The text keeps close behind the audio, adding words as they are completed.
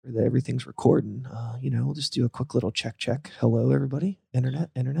that everything's recording, we'll just do a quick little check. Hello, everybody. Internet.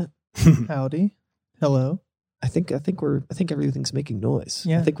 Howdy. Hello. I think everything's making noise.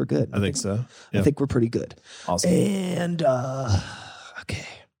 Yeah. I think we're good. I think so. I think we're pretty good. Awesome. And okay.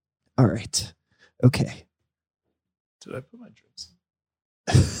 All right. Okay. Did I put my drinks?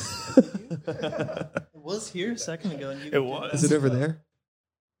 It was here a second ago. And you It was. Is it over there?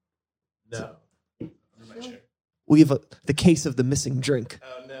 No. Under my chair. We have the case of the missing drink.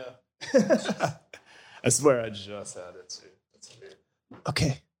 Oh no. I swear I just had it too. That's weird.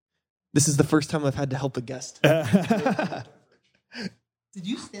 Okay. This is the first time I've had to help a guest. Did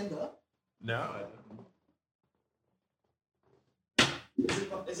you stand up? No, I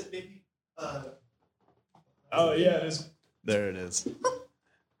didn't. Is it maybe? Oh yeah, it is. There it is.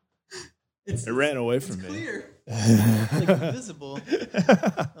 It ran away from me. Clear. Like invisible.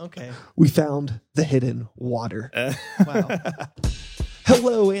 Okay. We found the hidden water. Wow.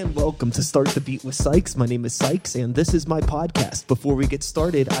 Hello and welcome to Start the Beat with Sykes. My name is Sykes and this is my podcast. Before we get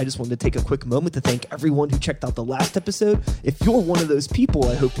started, I just wanted to take a quick moment to thank everyone who checked out the last episode. If you're one of those people,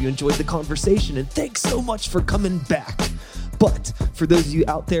 I hope you enjoyed the conversation and thanks so much for coming back. But for those of you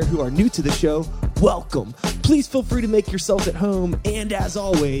out there who are new to the show, welcome. Please feel free to make yourself at home. And as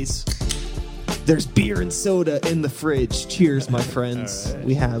always, there's beer and soda in the fridge. Cheers, my friends. Right.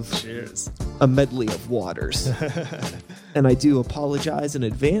 We have Cheers. a medley of waters. And I do apologize in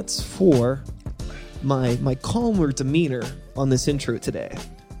advance for my calmer demeanor on this intro today.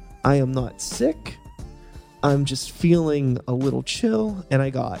 I am not sick. I'm just feeling a little chill, and I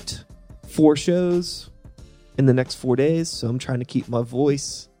got 4 shows in the next 4 days, so I'm trying to keep my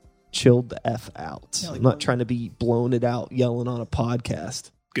voice chilled the F out. Yeah, like I'm not trying to be blown it out yelling on a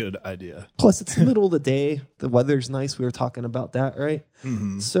podcast. Good idea. Plus, it's the middle of the day. The weather's nice. We were talking about that, right?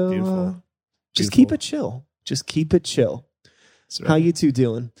 Mm-hmm. So Beautiful. just Beautiful. keep it chill. Just keep it chill. That's right. How you two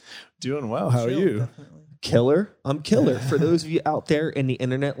doing? Doing well. How are Chill, you? definitely. Killer. I'm killer. For those of you out there in the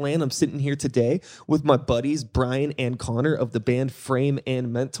internet land, I'm sitting here today with my buddies Brian and Connor of the band Frame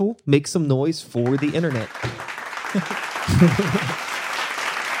and Mental. Make some noise for the internet.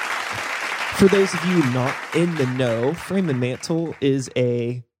 For those of you not in the know, Frame and Mantle is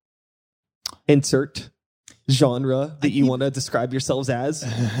a insert genre that you want to describe yourselves as.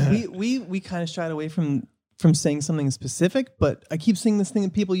 We kind of shied away from saying something specific, but I keep seeing this thing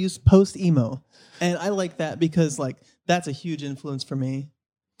that people use post emo, and I like that because like that's a huge influence for me.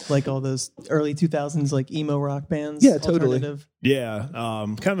 Like all those early 2000s like emo rock bands. Yeah, totally. Alternative. Yeah.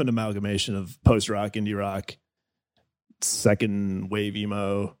 Kind of an amalgamation of post rock, indie rock, second wave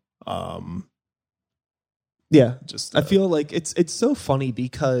emo. Yeah. Just I feel like it's so funny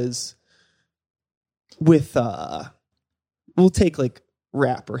because with we'll take like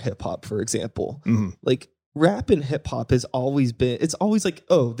rap or hip hop for example. mhm. Like rap and hip hop has always been, it's always like,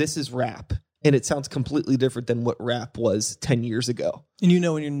 oh, this is rap, and it sounds completely different than what rap was 10 years ago. And you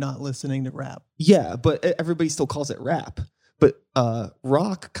know when you're not listening to rap. Yeah, but everybody still calls it rap. But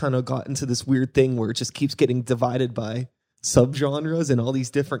rock kind of got into this weird thing where it just keeps getting divided by subgenres and all these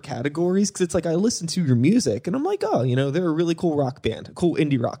different categories, because it's like I listen to your music and I'm like, oh, they're a really cool rock band, a cool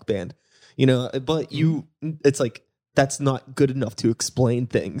indie rock band, but it's like that's not good enough to explain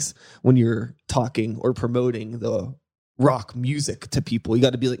things when you're talking or promoting the rock music to people. You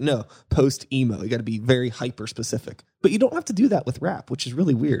got to be like, no, post emo. You got to be very hyper specific, but you don't have to do that with rap, which is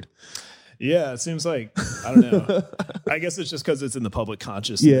really weird. Yeah, it seems like, I don't know. I guess it's just because it's in the public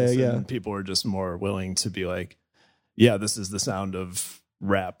consciousness. Yeah. And people are just more willing to be like, yeah, this is the sound of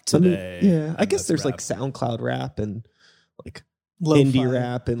rap today. I guess there's rap. like SoundCloud rap and like Lo-fi, indie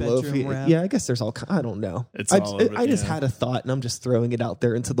rap and bedroom lo-fi. rap. Yeah, I guess there's all. I don't know. It's I all over, just yeah. had a thought and I'm just throwing it out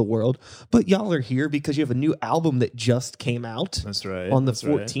there into the world. But y'all are here because you have a new album that just came out That's right. on the That's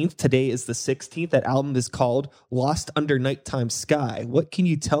right. 14th. Today is the 16th. That album is called Lost Under Nighttime Sky. What can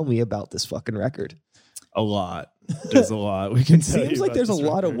you tell me about this fucking record? A lot. There's a lot. We can It tell you seems like about there's a this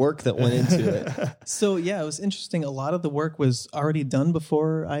lot of record. work that went into it. So yeah, it was interesting. A lot of the work was already done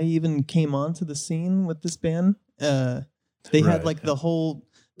before I even came onto the scene with this band. They had Right. like the whole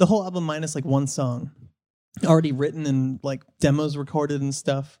album minus like one song already written and like demos recorded and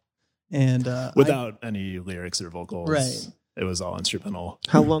stuff. And Without any lyrics or vocals. Right. It was all instrumental.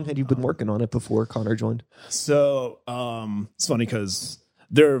 How long had you been working on it before Connor joined? So it's funny because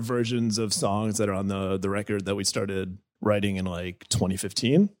there are versions of songs that are on the record that we started writing in like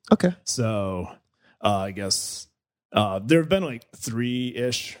 2015. Okay. So I guess there have been like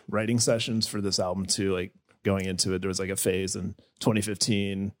 3-ish writing sessions for this album too. Like going into it, there was like a phase in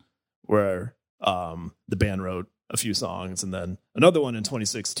 2015 where the band wrote a few songs, and then another one in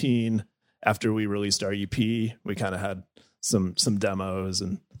 2016 after we released our EP. We kind of had some demos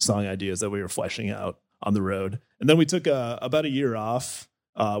and song ideas that we were fleshing out on the road. And then we took about a year off.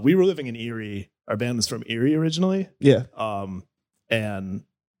 We were living in Erie. Our band was from Erie originally. Yeah. And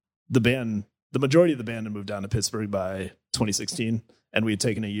the majority of the band had moved down to Pittsburgh by 2016, and we had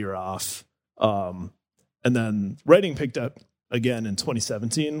taken a year off. And then writing picked up again in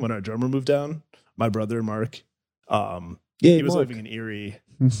 2017 when our drummer moved down. My brother Mark, he was living in Erie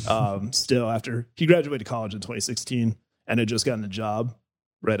still after he graduated college in 2016 and had just gotten a job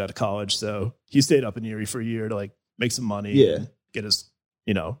right out of college. So he stayed up in Erie for a year to like make some money, and get his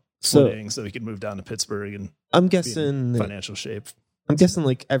footing so he could move down to Pittsburgh and I'm guessing be in financial shape. I'm guessing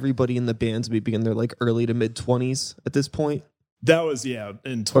like everybody in the bands maybe in their like early to mid 20s at this point. That was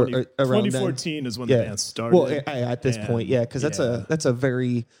in 2014 is when the band started. Well, at this point, because that's a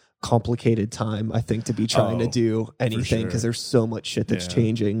very complicated time, I think, to be trying to do anything because there's so much shit that's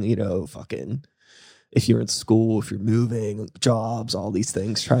changing. Fucking if you're in school, if you're moving, jobs, all these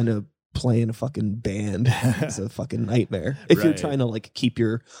things, trying to play in a fucking band is a fucking nightmare if you're trying to like keep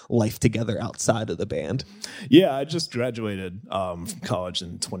your life together outside of the band. Yeah, I just graduated from college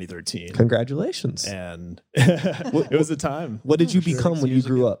in 2013. Congratulations. And it was a time. What did you become when you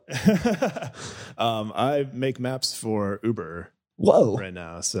grew up? I make maps for Uber. Whoa. Right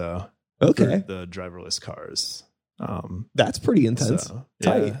now, so okay, the driverless cars. That's pretty intense. So,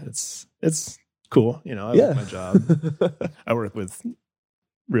 tight. Yeah, it's cool. I like my job. I work with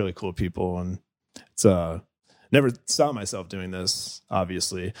really cool people, and it's never saw myself doing this.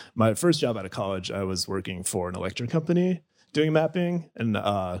 Obviously, my first job out of college, I was working for an electric company doing mapping and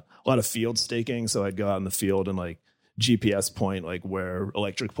a lot of field staking. So I'd go out in the field and like GPS point like where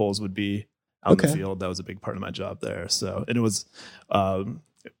electric poles would be out in the field. That was a big part of my job there. So, and it was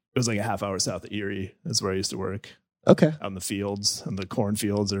like a half hour south of Erie. That's where I used to work. Okay. Out in the fields and the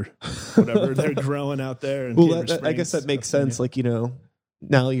cornfields or whatever they're growing out there. And well, I guess that makes sense. Like,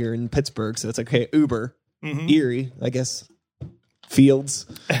 now you're in Pittsburgh, so it's like, hey, Uber, Erie, I guess, fields,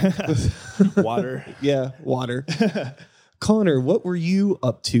 water. Yeah, water. Connor, what were you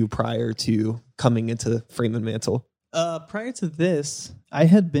up to prior to coming into Frame and Mantle? Prior to this, I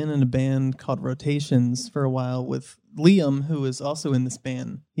had been in a band called Rotations for a while with Liam, who is also in this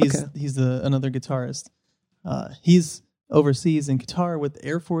band. He's another guitarist. He's overseas in Qatar with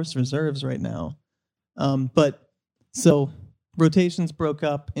Air Force Reserves right now. But so Rotations broke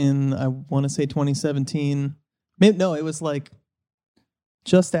up in, I want to say 2017. No, it was like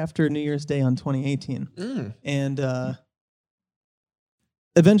just after New Year's Day on 2018. And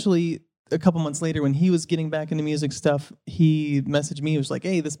eventually, a couple months later, when he was getting back into music stuff, he messaged me. He was like,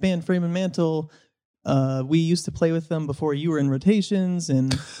 hey, this band Frame and Mantle, we used to play with them before you were in Rotations.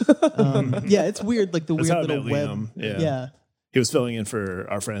 And it's weird, like the That's weird little web. Yeah. He was filling in for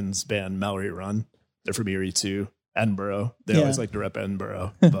our friend's band, Mallory Run. They're from Erie too, Edinburgh. They always like to rep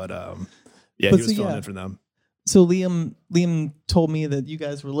Edinburgh. But he was filling in for them. So Liam told me that you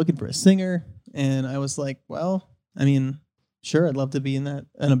guys were looking for a singer. And I was like, well, I mean, sure, I'd love to be in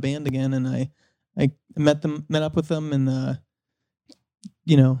a band again. And I met up with them and,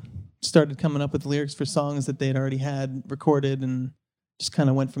 started coming up with lyrics for songs that they'd already had recorded and just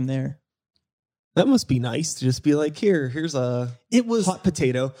kind of went from there. That must be nice to just be like, here's a hot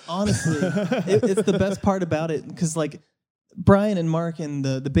potato. Honestly, it's the best part about it because like Brian and Mark and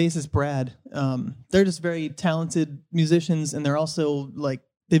the bassist Brad, they're just very talented musicians, and they're also like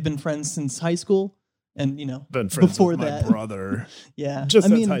they've been friends since high school. And been friends before with that, my brother. Yeah, just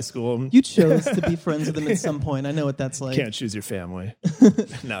since high school. You chose to be friends with him at some point. I know what that's like. Can't choose your family.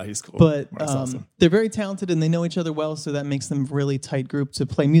 No, he's cool. But awesome. They're very talented and they know each other well, so that makes them a really tight group to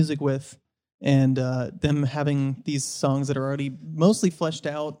play music with. And them having these songs that are already mostly fleshed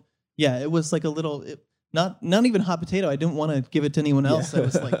out. Yeah, it was like a little. Not even hot potato. I didn't want to give it to anyone else. I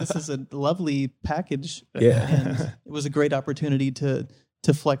was like, this is a lovely package. Yeah, and it was a great opportunity to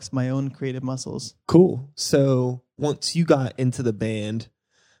flex my own creative muscles. Cool. So once you got into the band,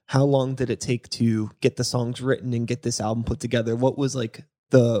 how long did it take to get the songs written and get this album put together? What was like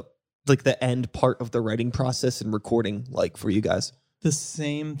the end part of the writing process and recording like for you guys? The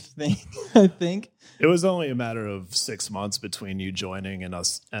same thing, I think. It was only a matter of 6 months between you joining and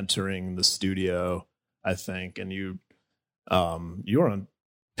us entering the studio, I think. And you were on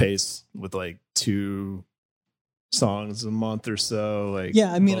pace with like 2 songs a month or so. Like,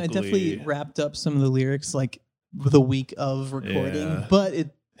 yeah, I mean, vocally. I definitely wrapped up some of the lyrics like the week of recording, but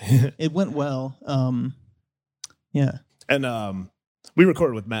it went well. Yeah, and we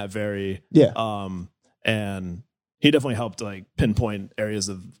recorded with Matt Very. Yeah, and he definitely helped like pinpoint areas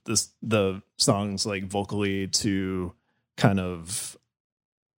of the songs like vocally to kind of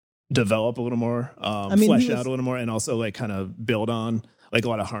develop a little more, he flesh was- out a little more, and also like kind of build on like a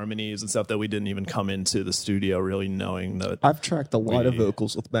lot of harmonies and stuff that we didn't even come into the studio really knowing that. I've tracked a lot of We-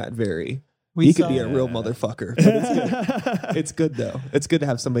 vocals with Matt Very. We He saw, could be a real motherfucker. But it's good. It's good though. It's good to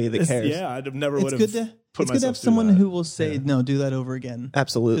have somebody that cares. Yeah, I never it's would good have to put it's good to have myself through someone that. who will say Yeah. no, do that over again because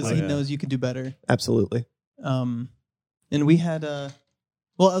Absolutely. he yeah. knows you can do better. Absolutely. And we had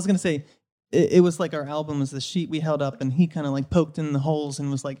well, I was gonna say it was like our album was the sheet we held up, and he kind of like poked in the holes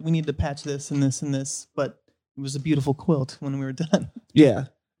and was like, "We need to patch this and this and this," but it was a beautiful quilt when we were done. Yeah.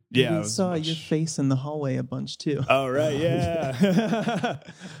 Yeah, it we was saw much- your face in the hallway a bunch too. Oh right, yeah.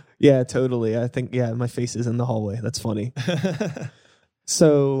 Yeah, totally. I think, my face is in the hallway. That's funny.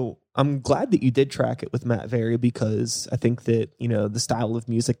 So I'm glad that you did track it with Matt Very because I think that, the style of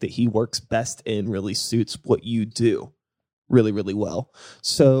music that he works best in really suits what you do really, really well.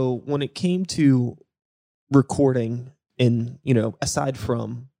 So when it came to recording and, aside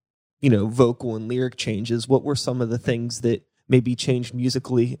from, vocal and lyric changes, what were some of the things that maybe changed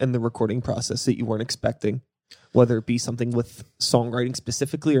musically in the recording process that you weren't expecting? Whether it be something with songwriting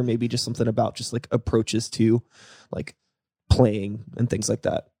specifically, or maybe just something about just like approaches to like playing and things like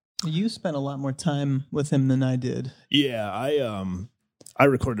that. You spent a lot more time with him than I did. Yeah, I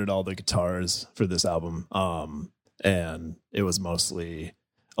recorded all the guitars for this album, and it was mostly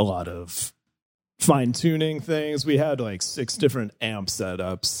a lot of fine tuning things. We had like 6 different amp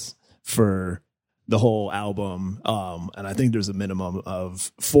setups for the whole album, and I think there's a minimum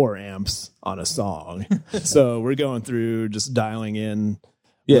of 4 amps on a song. So we're going through just dialing in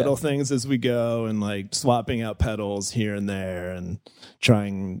little things as we go and like swapping out pedals here and there and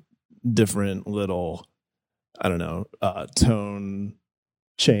trying different little, I don't know, tone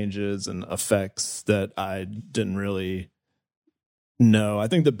changes and effects that I didn't really know. I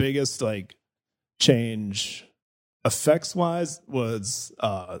think the biggest like change effects wise was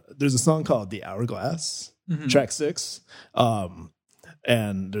there's a song called The Hourglass, track 6.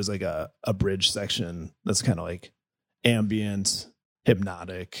 And there's like a bridge section that's kind of like ambient,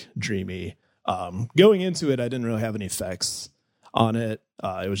 hypnotic, dreamy. Going into it, I didn't really have any effects on it.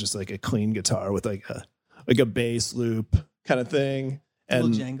 It was just like a clean guitar with like a bass loop kind of thing. A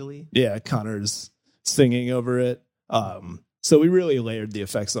And little jangly. yeah, Connor's singing over it. So we really layered the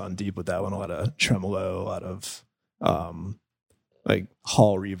effects on deep with that one. A lot of tremolo, a lot of like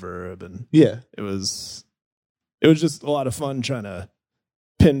hall reverb, and it was just a lot of fun trying to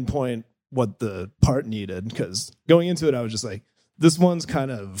pinpoint what the part needed. Because going into it, I was just like, this one's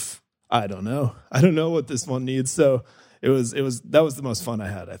kind of, I don't know what this one needs. So that was the most fun I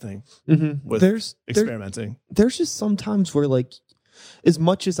had, I think, with experimenting. There's just sometimes where like, as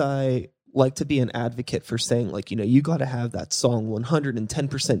much as I like to be an advocate for saying like, you got to have that song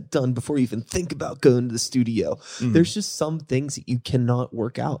 110% done before you even think about going to the studio. There's just some things that you cannot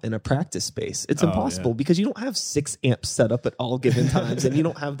work out in a practice space. It's impossible because you don't have 6 amps set up at all given times and you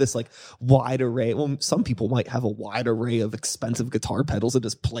don't have this like wide array. Well, some people might have a wide array of expensive guitar pedals to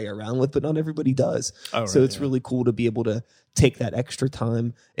just play around with, but not everybody does. So it's really cool to be able to take that extra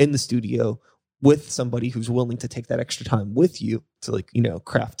time in the studio with somebody who's willing to take that extra time with you to like,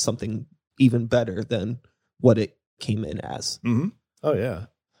 craft something even better than what it came in as. Oh yeah.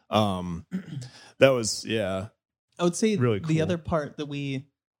 That was, I would say really the cool. other part that we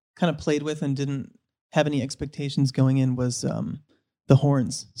kind of played with and didn't have any expectations going in was the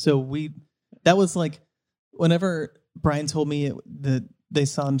horns. So that was like, whenever Brian told me that they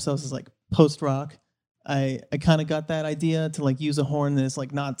saw themselves as like post rock, I kind of got that idea to like use a horn that is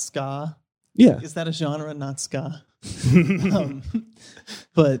like not ska. Yeah. Is that a genre? Not ska.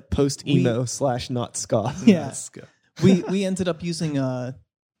 But Post emo / not ska. yeah, we ended up using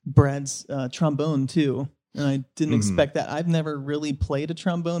Brad's trombone too, and I didn't expect that. I've never really played a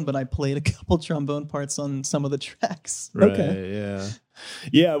trombone, but I played a couple trombone parts on some of the tracks. right, Okay.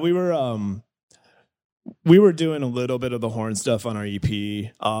 yeah. We were doing a little bit of the horn stuff on our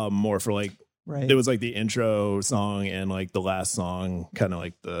EP, more for like, Right. it was like the intro song and like the last song, kind of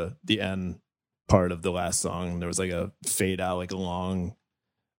like the end part of the last song. There was like a fade out, like a long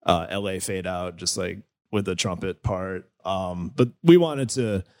LA fade out, just like with the trumpet part. But we wanted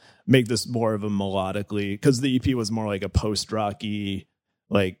to make this more of a melodically, because the EP was more like a post rocky,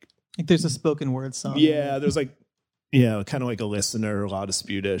 like there's a spoken word song. yeah, there's like kind of like a Listener, Loud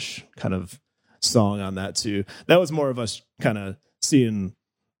Dispute-ish kind of song on that too. That was more of us kind of seeing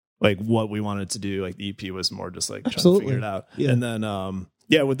like what we wanted to do. Like the EP was more just like trying to figure it out. Yeah. And then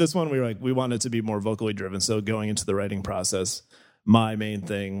with this one we were like, we wanted to be more vocally driven. So going into the writing process, my main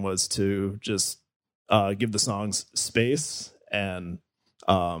thing was to just give the songs space and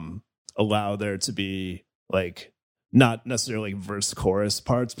allow there to be like not necessarily like verse chorus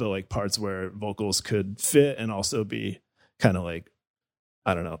parts, but like parts where vocals could fit and also be kind of like,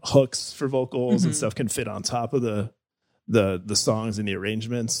 I don't know, hooks for vocals and stuff can fit on top of the songs and the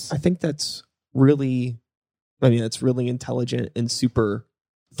arrangements. I think that's really intelligent and super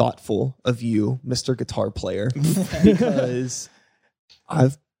thoughtful of you, Mr. Guitar Player, because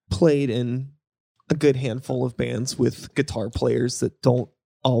I've played in a good handful of bands with guitar players that don't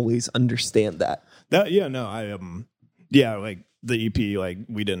always understand that. Like the EP, like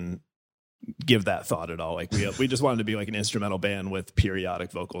we didn't give that thought at all. Like we just wanted to be like an instrumental band with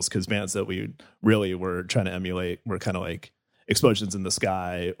periodic vocals, because bands that we really were trying to emulate were kind of like Explosions in the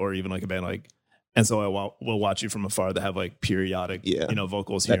Sky, or even like a band like And So I Will Watch You From Afar that have like periodic,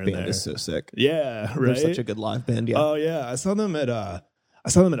 vocals That here and band there. is so sick. Yeah, right. They're such a good live band. Yeah. Oh yeah, I saw them at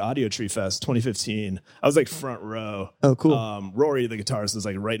Audio Tree Fest 2015. I was like front row. Oh, cool. Rory, the guitarist, was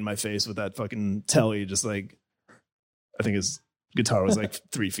like right in my face with that fucking telly, just like, I think his guitar was like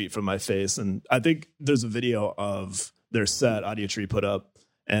 3 feet from my face. And I think there's a video of their set Audio Tree put up,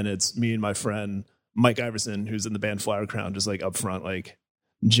 and it's me and my friend Mike Iverson, who's in the band Flower Crown, just like up front, like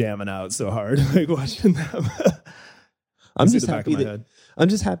jamming out so hard, like watching them. I'm just happy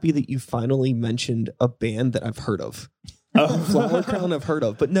that you finally mentioned a band that I've heard of. Flower Crown I've heard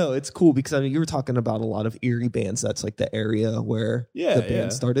of, but no, it's cool because I mean you were talking about a lot of Erie bands. That's like the area where the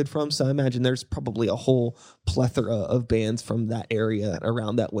band started from. So I imagine there's probably a whole plethora of bands from that area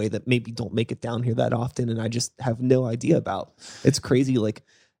around that way that maybe don't make it down here that often, and I just have no idea about. It's crazy, like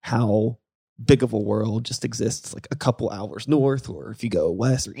how big of a world just exists like a couple hours north, or if you go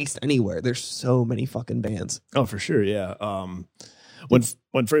west or east, anywhere. There's so many fucking bands. Oh, for sure, yeah.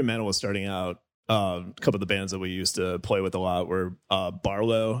 When Frame Metal was starting out, a couple of the bands that we used to play with a lot were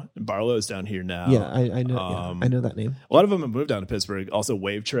Barlow. Barlow's down here now. Yeah, I know. I know that name. A lot of them have moved down to Pittsburgh. Also,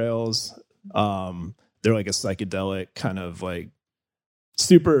 Wave Trails. They're like a psychedelic kind of like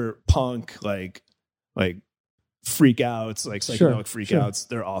super punk, like freak outs, like psychedelic freak outs.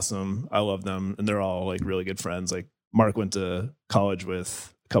 They're awesome. I love them, and they're all like really good friends. Like Mark went to college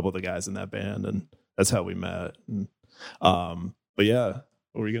with a couple of the guys in that band, and that's how we met. And, but yeah,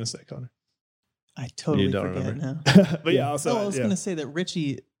 what were you gonna say, Connor? I totally forget now. But yeah, also I was going to say that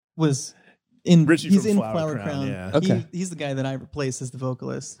Richie was in. He's in Flower Crown. Yeah. Okay, he's the guy that I replaced as the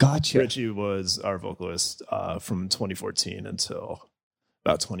vocalist. Gotcha. Richie was our vocalist from 2014 until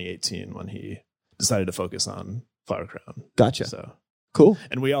about 2018 when he decided to focus on Flower Crown. Gotcha. So cool.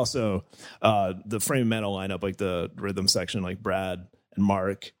 And we also the Frame Metal lineup, like the rhythm section, like Brad and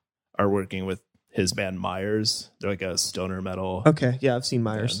Mark are working with his band Myers. They're like a stoner metal. Okay, yeah, I've seen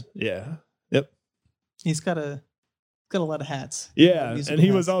Myers. Band. Yeah. Yep. He's got a lot of hats. Yeah, and he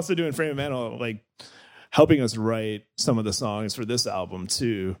was also doing Frame Metal, like helping us write some of the songs for this album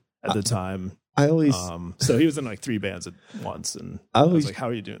too at the time. I always so he was in like 3 bands at once, and I was like, "How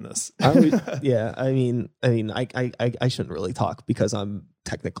are you doing this?" Yeah, I mean, I shouldn't really talk because I'm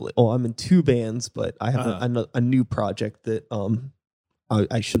technically, I'm in 2 bands, but I have a new project that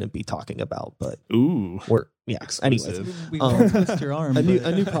I shouldn't be talking about, but anyways, we won't twist your arm. a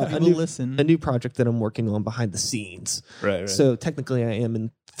new project that I'm working on behind the scenes. Right. So technically, I am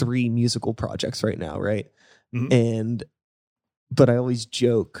in 3 musical projects right now, right? Mm-hmm. But I always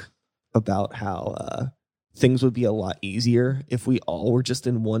joke about how things would be a lot easier if we all were just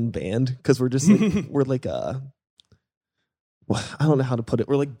in one band, because we're just like I don't know how to put it.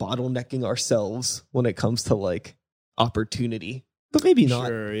 We're like bottlenecking ourselves when it comes to like opportunity. But maybe not.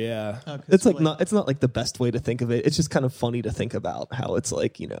 Sure, yeah. It's like not. It's not like the best way to think of it. It's just kind of funny to think about how it's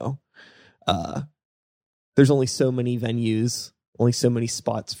like, there's only so many venues, only so many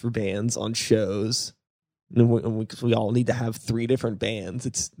spots for bands on shows, and we all need to have 3 different bands.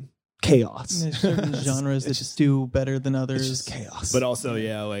 It's chaos. There's certain genres that just do better than others. It's just chaos. But also,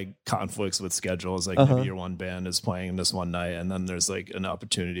 like conflicts with schedules. Like maybe your one band is playing this one night, and then there's like an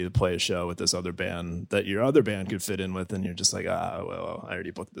opportunity to play a show with this other band that your other band could fit in with, and you're just like, well, I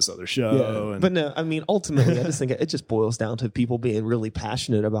already booked this other show. Yeah. But no, I mean, ultimately, I just think it just boils down to people being really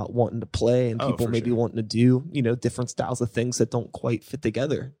passionate about wanting to play, and people maybe wanting to do, different styles of things that don't quite fit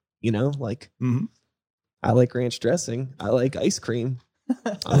together. Like, I like ranch dressing. I like ice cream.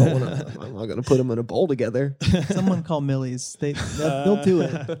 I'm not going to put them in a bowl together. Someone call Millie's. They'll do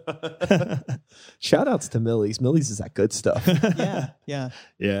it. Shout outs to Millie's. Millie's is that good stuff.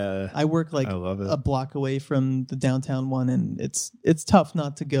 Yeah. I work like a block away from the downtown one, and it's tough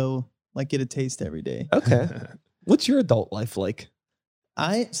not to go like get a taste every day. Okay. What's your adult life like?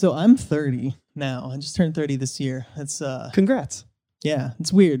 I'm 30 now. I just turned 30 this year. It's congrats. Yeah,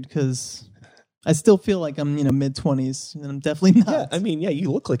 it's weird because I still feel like I'm, mid-20s, and I'm definitely not. Yeah, I mean,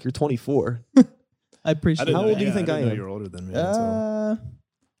 you look like you're 24. I appreciate How it. old do you think I I didn't know am? you were older than me. until-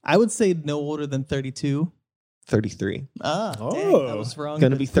 I would say no older than 32. 33. Dang, I Oh. was wrong.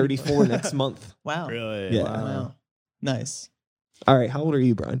 Going to but be pretty 34 close. next month. Wow. Really? Yeah. Wow. Nice. All right. How old are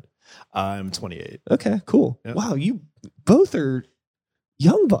you, Brian? I'm 28. Okay, cool. Yeah. Wow, you both are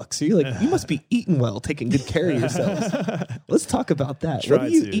young bucks. So you're like, you must be eating well, taking good care of yourselves. Let's talk about that. What Try are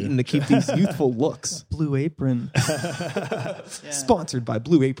you to. eating to keep these youthful looks? Blue Apron. Sponsored by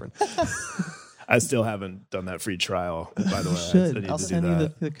Blue Apron. I still haven't done that free trial, by the way. I Should. need I'll to do send you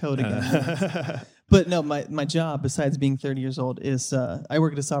that. the code again. But no, my job, besides being 30 years old, is I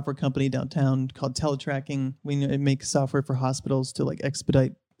work at a software company downtown called Teletracking. We make software for hospitals to like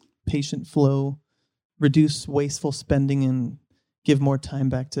expedite patient flow, reduce wasteful spending, and give more time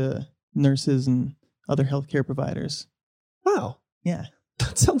back to nurses and other healthcare providers. Wow, Yeah.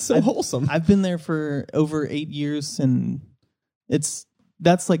 that sounds so wholesome. I've been there for over 8 years, and that's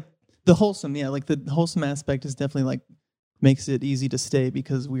like the wholesome. Yeah, like the wholesome aspect is definitely like makes it easy to stay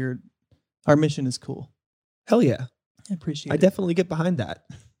because our mission is cool. Hell yeah. I appreciate I it. definitely get behind that.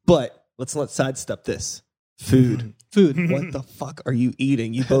 But let's not sidestep this. Food. Food. What the fuck are you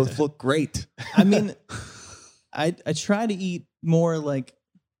eating? You both look great. I mean, I try to eat more like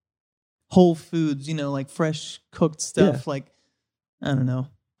whole foods, like fresh cooked stuff. Yeah. Like, I don't know.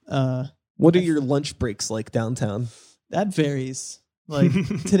 What are your lunch breaks like downtown? That varies. Like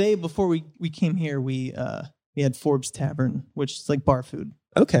today, before we came here, we had Forbes Tavern, which is like bar food.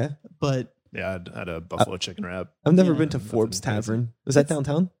 Okay. But Yeah, I had a buffalo chicken wrap. I've never Yeah. been to Nothing Forbes crazy. Tavern. Is that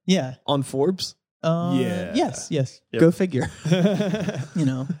downtown? yeah, On Forbes? Yeah. yes. Yep. Go figure. I You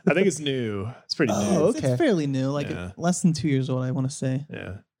know, think it's new. It's pretty new. Oh, it's okay. fairly new, like Yeah. less than 2 years old, I want to say.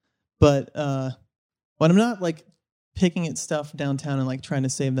 Yeah. But when I'm not like picking at stuff downtown and like trying to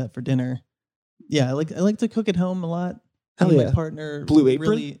save that for dinner, yeah, I like to cook at home a lot. Hell Me and yeah. my partner, Blue Apron?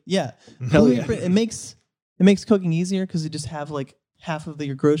 really, yeah. Hell Blue yeah. Apron, it makes cooking easier because you just have like half of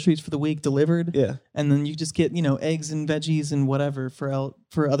your groceries for the week delivered, Yeah. and then you just get eggs and veggies and whatever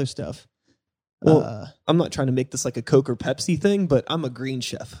for other stuff. Well, I'm not trying to make this like a Coke or Pepsi thing, but I'm a Green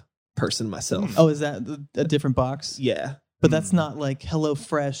Chef person myself. Oh, is that a different box? Yeah. But that's not like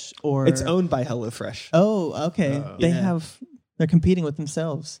HelloFresh or It's owned by HelloFresh. Oh, okay. Oh. Yeah. They're competing with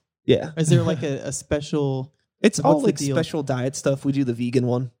themselves. Yeah. Is there like a special? It's all What's the like deal? special diet stuff. We do the vegan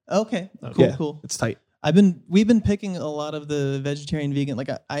one. Okay, Okay. cool, Yeah. cool. It's tight. We've been picking a lot of the vegetarian vegan. Like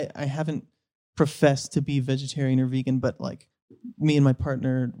I haven't professed to be vegetarian or vegan, but like me and my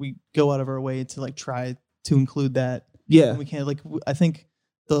partner, we go out of our way to like try to include that. Yeah. And we can I think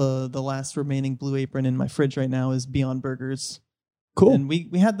the last remaining Blue Apron in my fridge right now is Beyond Burgers. Cool. And we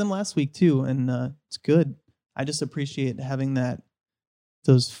had them last week too, and it's good. I just appreciate having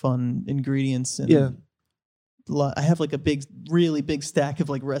those fun ingredients. And Yeah. I have like a really big stack of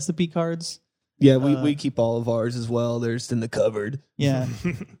like recipe cards. Yeah, we keep all of ours as well. There's in the cupboard. Yeah.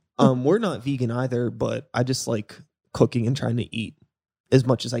 We're not vegan either, but I just like cooking and trying to eat as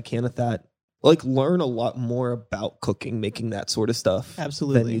much as I can at that. Like learn a lot more about cooking, making that sort of stuff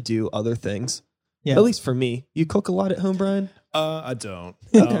Absolutely. than you do other things. Yeah. At least for me. You cook a lot at home, Brian? I don't.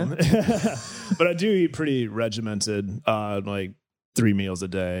 Okay. But I do eat pretty regimented, like 3 meals a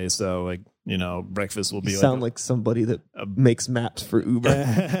day. So like, breakfast will be You sound like somebody that makes maps for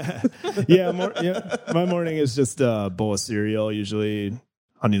Uber. yeah, my morning is just a bowl of cereal, usually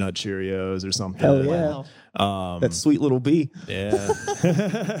Honey Nut Cheerios or something. Hell yeah. Wow. That sweet little bee.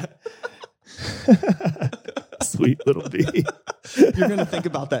 Yeah. Sweet little bee. You're gonna think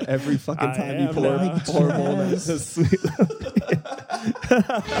about that every fucking I time you am pour now. a bowl of Yes. that. A sweet little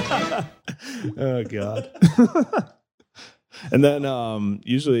bee. Oh god. And then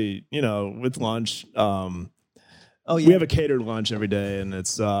usually, with lunch, Oh yeah. we have a catered lunch every day, and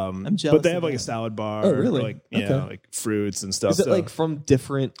it's I'm jealous but they of have like that. a salad bar, Oh, really? like Okay. like fruits and stuff. Is it so, like from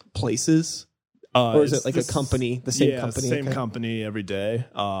different places? Or is it's it like a this- company, the same company? Same Okay. company every day.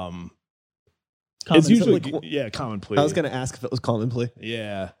 Common. It's Is it usually like- common plea. I was gonna ask if it was common plea.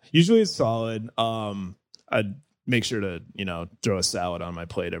 Yeah, usually it's solid. I'd make sure to throw a salad on my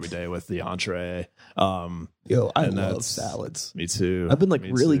plate every day with the entree. Yo, I And love that's- salads. Me too. I've been like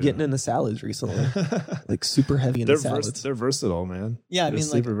Me really too. getting into salads recently. Like super heavy into salads. They're versatile, man. Yeah, I They're mean,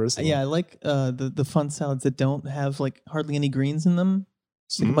 like, super versatile. yeah, I like the fun salads that don't have like hardly any greens in them.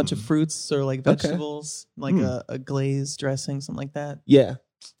 Just like a bunch of fruits or like Okay. vegetables, like a glazed dressing, something like that. Yeah.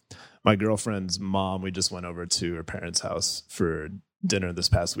 My girlfriend's mom, we just went over to her parents' house for dinner this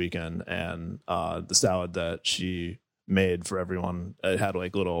past weekend, and the salad that she made for everyone, it had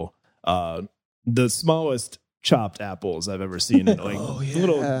like little the smallest chopped apples I've ever seen. Like Oh,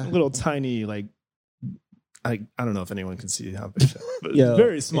 yeah. little tiny like I don't know if anyone can see how big that, but Yo,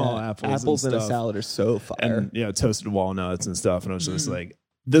 very small yeah, apples in and a stuff. salad are so fire. And toasted walnuts and stuff. And I was just like,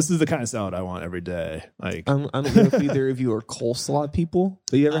 this is the kind of salad I want every day. Like, I don't know if either of you are coleslaw people,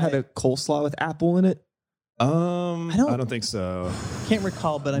 but you ever had a coleslaw with apple in it? I don't think so. Can't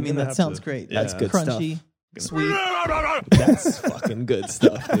recall, but I mean, gonna that have sounds to- great. yeah. That's good Crunchy, stuff. sweet. That's fucking good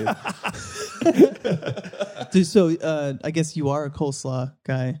stuff, dude. Dude, so I guess you are a coleslaw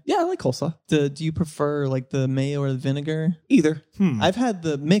guy. Yeah, I like coleslaw. Do you prefer like the mayo or the vinegar? Either. I've had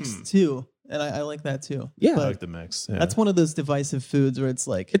the mixed too, and I like that too. Yeah. I But like the mix. Yeah. that's one of those divisive foods where it's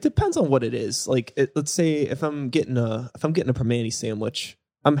like, It depends on what it is. Like, let's say if I'm getting a permane sandwich,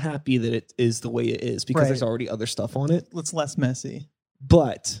 I'm happy that it is the way it is because Right. there's already other stuff on it. it's less messy.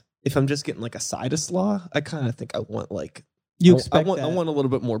 But if I'm just getting like a side of slaw, I kind of think I want like You I expect want that. I want a little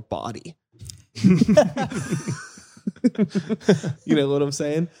bit more body. You know what I'm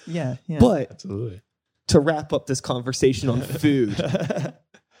saying? yeah. But Absolutely. to wrap up this conversation on food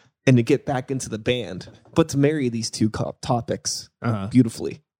and to get back into the band, but to marry these two topics Uh-huh.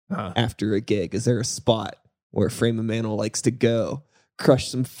 beautifully Uh-huh. after a gig, is there a spot where Frame of Mantle likes to go, crush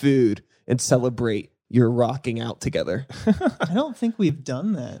some food, and celebrate your rocking out together? I don't think we've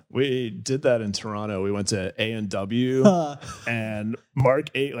done that. We did that in Toronto. We went to A&W Uh, and Mark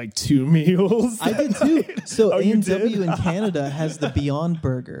ate like 2 meals. I did too. So Oh, you A&W did? in Canada has the Beyond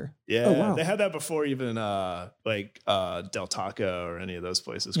Burger. Yeah, Oh, wow. they had that before even Del Taco or any of those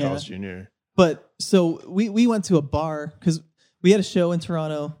places, Yeah. Carl's Jr. But so we went to a bar because we had a show in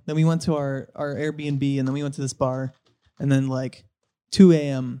Toronto. Then we went to our Airbnb, and then we went to this bar, and then like 2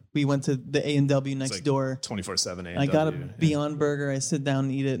 a.m. we went to the A&W next like door. 24/7 A&W. I got a Yeah. Beyond Burger. I sit down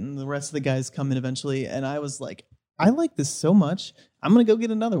and eat it, and the rest of the guys come in eventually. And I was like, I like this so much. I'm gonna go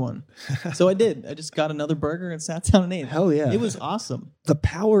get another one. So I did. I just got another burger and sat down and ate. Hell yeah. It was awesome. The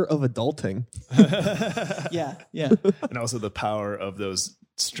power of adulting. Yeah, yeah. And also the power of those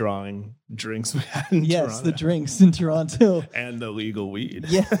strong drinks we had in Yes, Toronto. the drinks in Toronto. And the legal weed.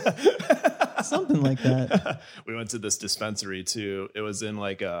 Yeah. Something like that. We went to this dispensary too. It was in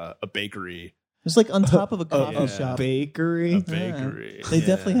like a bakery. It's like on top of a coffee yeah. shop. Bakery. A bakery. They Yeah.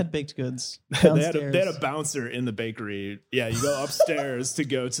 definitely had baked goods They downstairs. had a bouncer in the bakery. Yeah, you go upstairs to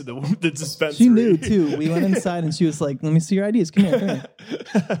go to the dispensary. She knew too. We went inside and she was like, "Let me see your IDs. Come here,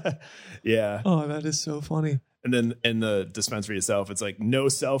 come here." Yeah. Oh, that is so funny. And then in the dispensary itself, it's like no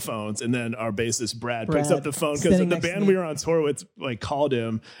cell phones. And then our bassist Brad picks Brad, up the phone because standing the next to band me. we were on tour with like called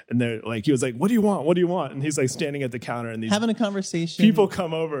him, and they're like, he was like, "What do you want? What do you want?" And he's like standing at the counter, and these Having a conversation. people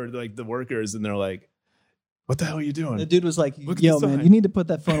come over, like the workers, and they're like, "What the hell are you doing?" The dude was like, Look at "Yo, the man, sign." you need to put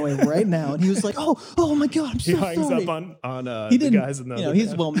that phone away right now." And he was like, "Oh my god, I'm He so hangs sorry." up on He the didn't, guys in the you know, other he's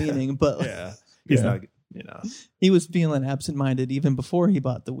band. well-meaning, but like, Yeah, he's Yeah. not. he was feeling absent-minded even before he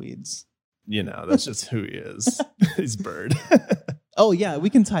bought the weeds. That's just who he is. He's Bird. Oh yeah, we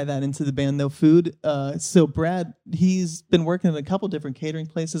can tie that into the band though. Food. So Brad, he's been working at a couple different catering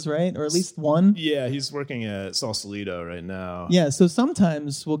places, right? Or at least one. Yeah, he's working at Sausalito right now. Yeah. So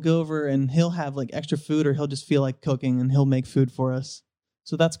sometimes we'll go over and he'll have like extra food, or he'll just feel like cooking and he'll make food for us.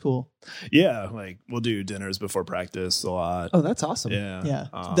 So that's cool. Yeah, like we'll do dinners before practice a lot. Oh, that's awesome. Yeah, Yeah,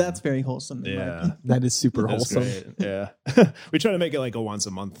 Um, that's very wholesome. in my yeah. opinion. That is super That's wholesome. great. Yeah, we try to make it like a once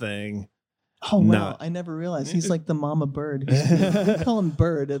a month thing. Oh wow! Not- I never realized he's like the mama bird. We call him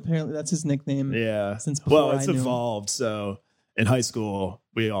Bird. Apparently, that's his nickname. Yeah. Since before Well, it's I knew him. evolved. So in high school,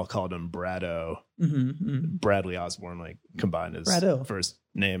 we all called him Brado. Mm-hmm. Bradley Osborne, like combined his Brado. first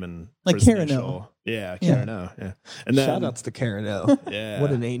name and Like first Karen initial. Yeah, Yeah. Karen O. Yeah. And then Shout outs to Karen O. yeah,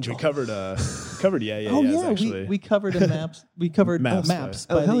 What an angel. We covered yeah, Oh yeahs, yeah, actually. we covered a maps. We covered Maps, maps.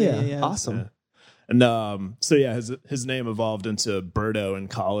 Oh, by hell the yeah. Yeah. Awesome. Yeah. And so yeah, his name evolved into Birdo in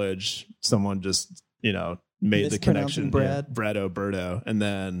college. Someone just, made the Mispronouncing connection. Brad. Yeah, Brado, Birdo, and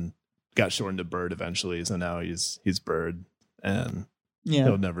then got shortened to Bird eventually. So now he's Bird, and Yeah,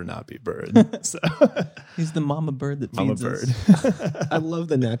 he'll never not be Bird. So he's the mama bird that Mama feeds Bird. us. I love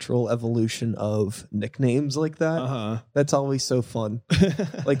the natural evolution of nicknames like that. Uh-huh. That's always so fun.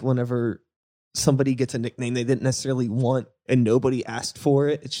 Like whenever somebody gets a nickname they didn't necessarily want and nobody asked for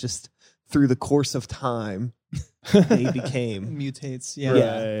it, it's just through the course of time they became. Mutates. Yeah.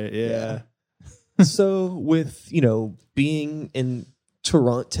 Right, yeah. So with, being in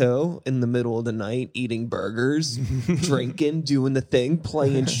Toronto in the middle of the night, eating burgers, drinking, doing the thing,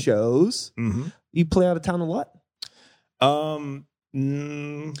 playing shows, Mm-hmm. you play out of town a lot? I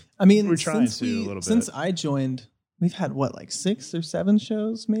mean, We're trying since to a little bit. Since I joined, we've had what, like 6 or 7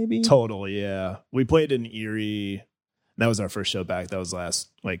 shows, maybe. Total, yeah. We played in Erie. That was our first show back. That was last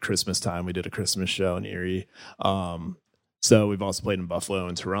Christmas time. We did a Christmas show in Erie. So we've also played in Buffalo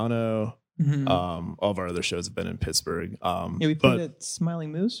and Toronto. Mhm. All of our other shows have been in Pittsburgh. Yeah, we played at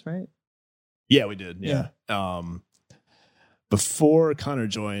Smiling Moose, right? Yeah, we did. Yeah. Before Connor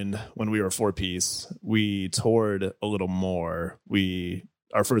joined, when we were 4-piece, we toured a little more.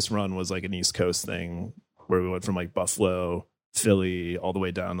 Our first run was like an East Coast thing where we went from like Buffalo, Philly, all the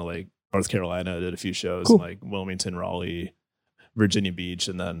way down to like North Carolina. Did a few shows in like Wilmington, Raleigh, Virginia Beach,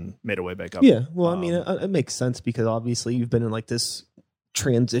 and then made our way back up. Yeah. Well, I mean, it makes sense because obviously you've been in like this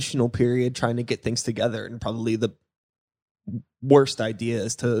transitional period trying to get things together, and probably the worst idea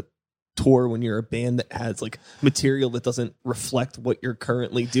is to tour when you're a band that has like material that doesn't reflect what you're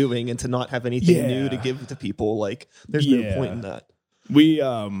currently doing, and to not have anything new to give to people. Like there's no point in that. We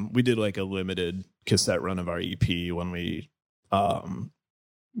did like a limited cassette run of our EP when we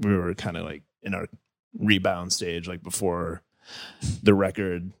were kind of like in our rebound stage, like before the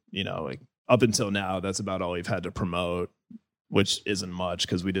record, like up until now, that's about all we've had to promote, which isn't much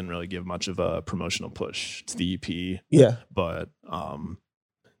because we didn't really give much of a promotional push to the EP. Yeah. But I'm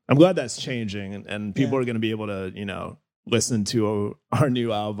glad that's changing, and people are going to be able to, listen to our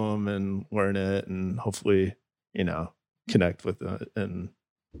new album and learn it, and hopefully, connect with it. And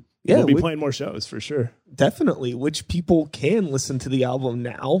we'll be playing more shows for sure. Definitely, which people can listen to the album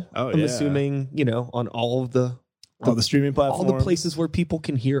now. Oh, I'm assuming, on all the streaming platforms, all the places where people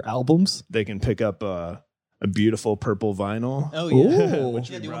can hear albums. They can pick up a beautiful purple vinyl. Oh yeah. Ooh.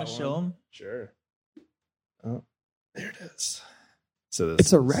 Do you want to show them? Sure. Oh, there it is. So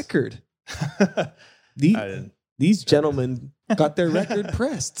it's a record. These gentlemen got their record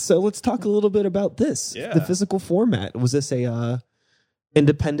pressed. So let's talk a little bit about this. Yeah. The physical format. Was this a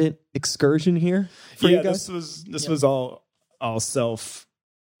independent excursion here for you guys? This was all self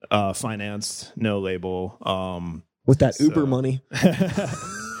financed, no label. With that Uber money.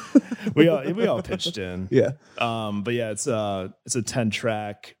 we all pitched in. Yeah. But yeah, it's a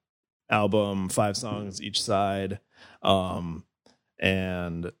 10-track album, 5 songs each side.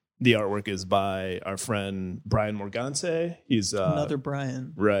 And the artwork is by our friend Brian Morgante. He's another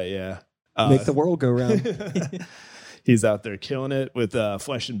Brian. Right, yeah. Make the world go round. He's out there killing it with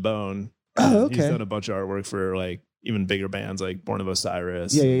Flesh and Bone. Oh, okay. He's done a bunch of artwork for like even bigger bands like Born of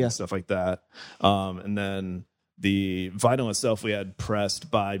Osiris. Yeah. Stuff like that. And then the vinyl itself we had pressed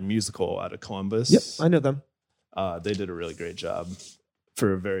by Musical out of Columbus. Yep, I know them. They did a really great job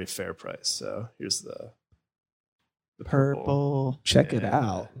for a very fair price. So here's the purple. Check it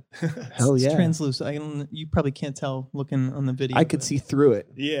out. Hell It's yeah. translucent. You probably can't tell looking on the video. I could see through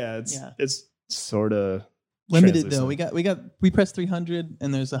it. Yeah, it's sort of limited though. We pressed 300,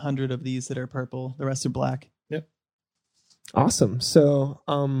 and there's 100 of these that are purple. The rest are black. Yep. Awesome. So,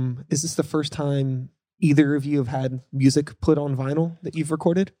 is this the first time either of you have had music put on vinyl that you've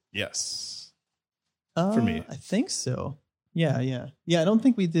recorded? Yes. For me, I think so. Yeah. I don't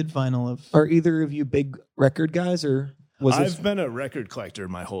think we did vinyl of. Are either of you big record guys, or was this? I've been a record collector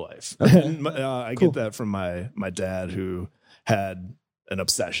my whole life. Okay. And I Cool. get that from my dad, who had an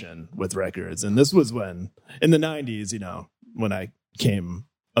obsession with records. And this was when, in the 90s, when I came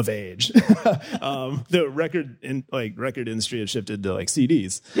of age, the record industry had shifted to like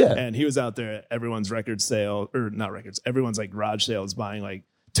CDs. Yeah. And he was out there at everyone's everyone's like garage sales buying like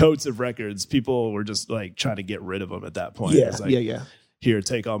totes of records. People were just like trying to get rid of them at that point. Yeah. It was like, Yeah. here,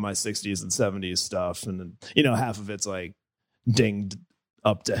 take all my 60s and 70s stuff. And then, half of it's like dinged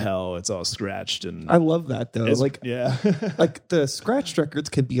up to hell. It's all scratched. And I love that though. yeah. Like the scratched records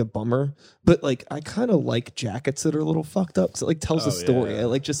can be a bummer, but like I kind of like jackets that are a little fucked up because it like tells a story. Yeah. I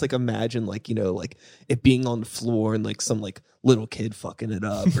like just like imagine like like it being on the floor and like some like little kid fucking it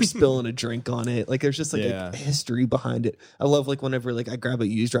up or spilling a drink on it. Like there's just like a history behind it. I love like whenever like I grab a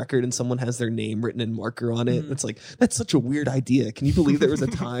used record and someone has their name written in marker on it. It's like that's such a weird idea. Can you believe there was a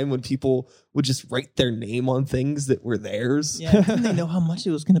time when people would just write their name on things that were theirs? Yeah, didn't they know how much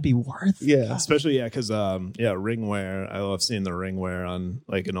it was going to be worth? Yeah. Especially, because, ringwear. I love seeing the ringwear on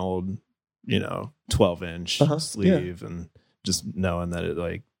like an old, 12-inch sleeve and just knowing that it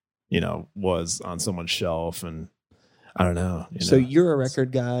like, was on someone's shelf. And I don't know. So you're a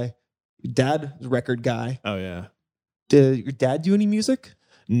record guy. Your dad is a record guy. Oh, yeah. Did your dad do any music?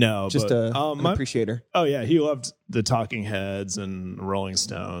 No, Just but, an appreciator. Oh, yeah. He loved the Talking Heads and Rolling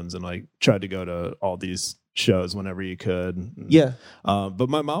Stones and like tried to go to all these shows whenever you could. Yeah. But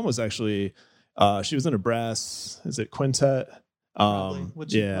my mom was actually, she was in a brass, is it quintet?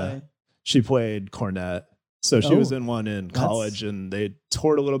 What'd she play? She played cornet. So she was in one in college, and they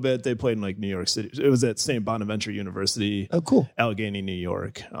toured a little bit. They played in like New York City. It was at St. Bonaventure University. Oh, cool. Allegheny, New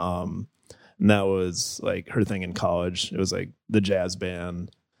York. And that was like her thing in college. It was like the jazz band,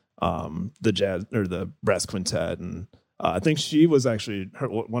 the brass quintet. And I think she was actually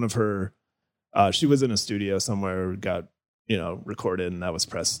one of her She was in a studio somewhere, got recorded, and that was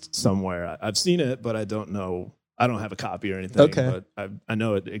pressed somewhere. I've seen it, but I don't know. I don't have a copy or anything. Okay. But I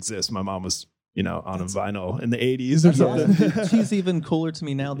know it exists. My mom was on a vinyl in the 80s or something. Yeah. She's even cooler to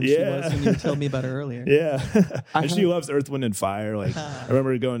me now than she was when you told me about her earlier. Yeah. And she loves Earth, Wind, and Fire. Like, I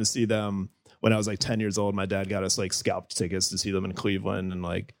remember going to see them when I was like 10 years old. My dad got us like scalped tickets to see them in Cleveland, and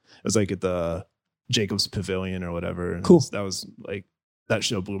like it was like at the Jacobs Pavilion or whatever. And Cool. That was like, that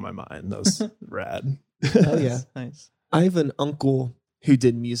show blew my mind. That was rad. Oh yeah. Nice. I have an uncle who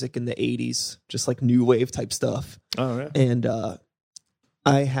did music in the 80s, just like new wave type stuff. Oh, yeah. And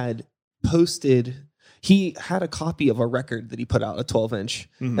I had posted, he had a copy of a record that he put out, a 12-inch.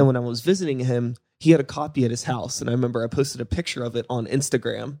 Mhm. And when I was visiting him, he had a copy at his house. And I remember I posted a picture of it on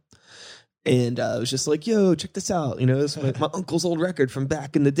Instagram. And I was just like, yo, check this out. It's my uncle's old record from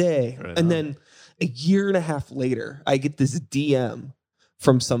back in the day. Right and on. then a year and a half later, I get this DM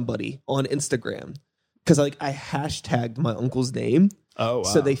from somebody on Instagram because I hashtagged my uncle's name. Oh, wow.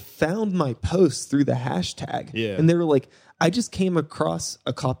 So they found my post through the hashtag. Yeah. And they were like, I just came across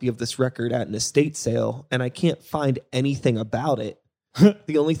a copy of this record at an estate sale and I can't find anything about it.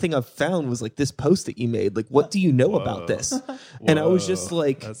 The only thing I've found was like this post that you made. Like, what do you know about this? And I was just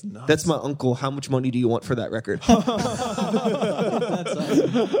like, That's nuts. that's my uncle. How much money do you want for that record? That's awesome.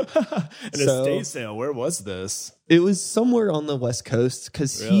 An So- estate sale. Where was this? It was somewhere on the West Coast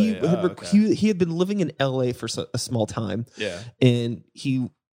because Really? he had been living in LA for a small time. Yeah. And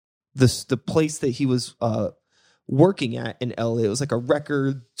the place that he was working at in LA, it was like a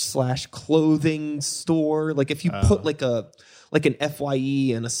record/clothing store. Like if you put like an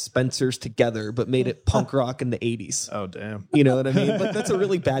FYE and a Spencer's together, but made it punk rock in the 80s. Oh, damn. You know what I mean? Like that's a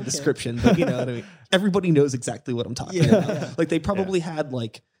really bad description, but you know what I mean? Everybody knows exactly what I'm talking about. Yeah. Like they probably had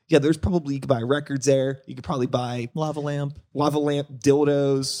like, yeah, there's probably, you could buy records there. You could probably buy Lava lamp. lava lamp,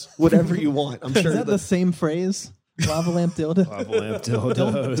 dildos, whatever you want. I'm sure Is that the same phrase? Lava lamp dildo? Lava lamp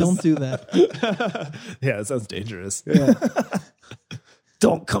dildos. Don't do that. Yeah, it sounds dangerous.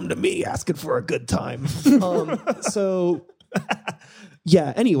 don't come to me asking for a good time. So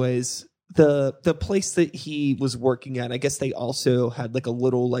yeah, anyways, the place that he was working at, I guess they also had like a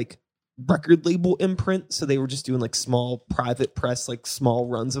little like record label imprint. So they were just doing like small private press, like small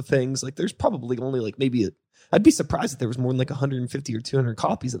runs of things. Like there's probably only like I'd be surprised if there was more than like 150 or 200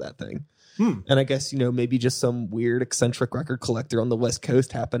 copies of that thing. And I guess, maybe just some weird eccentric record collector on the West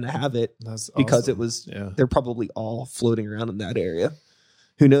Coast happened to have it That's because awesome. it was, Yeah. they're probably all floating around in that area.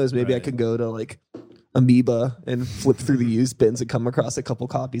 Who knows? Maybe I Right. could go to like Amoeba and flip through the used bins and come across a couple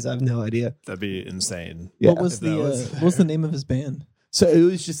copies. I have no idea. That'd be insane. Yeah. What was If that was- what was the name of his band? So it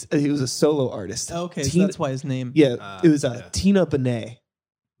was a solo artist. Okay, so Tina- that's why his name. Yeah, it was yeah. Tina Bonet.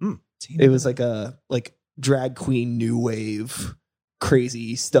 Tina. It was like a drag queen new wave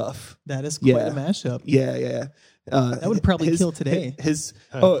crazy stuff. That is quite Yeah. a mashup. Yeah. That would probably kill today. It's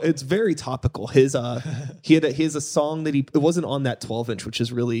very topical. He has a song that it wasn't on that 12-inch, which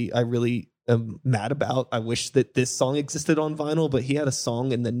is I really am mad about. I wish that this song existed on vinyl, but he had a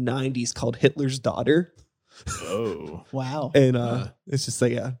song in the 90s called Hitler's Daughter. Oh. Wow. And it's just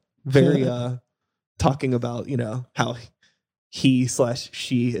like very talking about how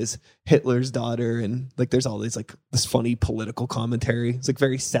he/she is Hitler's daughter, and like there's all these like this funny political commentary. It's like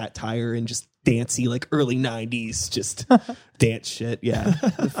very satire and just dancey, like early 90s just dance shit. Yeah,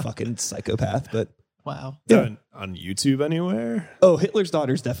 fucking psychopath. But Wow. Is that on YouTube anywhere? oh, Hitler's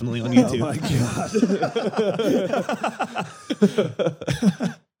Daughter's definitely on Oh YouTube. my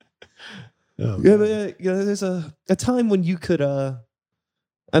god. Oh, Yeah, man. but there's a time when you could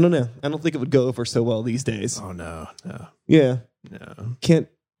I don't know. I don't think it would go over so well these days. Oh no. Yeah. No. Can't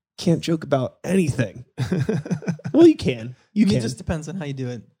joke about anything. Well, you can. You I mean, can. it just depends on how you do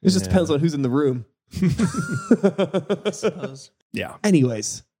it, It just Yeah. depends on who's in the room. I suppose. Yeah.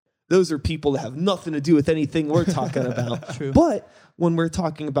 Anyways, those are people that have nothing to do with anything we're talking about. True. But when we're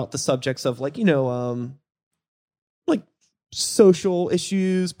talking about the subjects of like social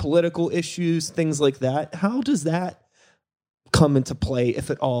issues, political issues, things like that, how does that come into play, if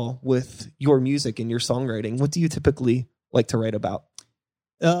at all, with your music and your songwriting? What do you typically like to write about?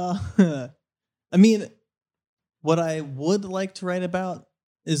 I mean, what I would like to write about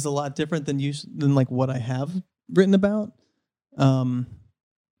is a lot different than like what I have written about.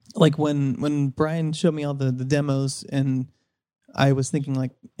 Like when Brian showed me all the demos and I was thinking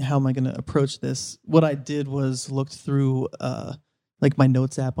like, how am I going to approach this? What I did was looked through like my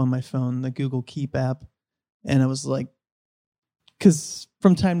notes app on my phone, the Google Keep app, and I was like, because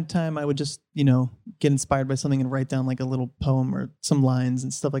from time to time I would just get inspired by something and write down like a little poem or some lines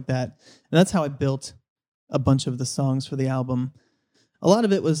and stuff like that, and that's how I built a bunch of the songs for the album. a lot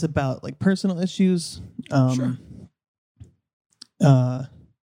of it was about like personal issues. Sure.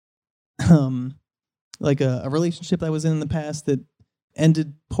 Like a relationship I was in the past that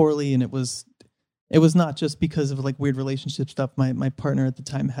ended poorly, and it was not just because of like weird relationship stuff. My partner at the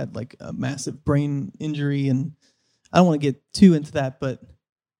time had like a massive brain injury, and I don't want to get too into that, but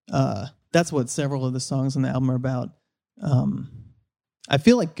that's what several of the songs on the album are about. I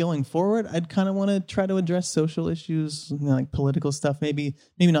feel like going forward, I'd kind of want to try to address social issues, you know, like political stuff. Maybe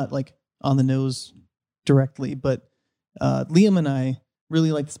not like on the nose directly, but Liam and I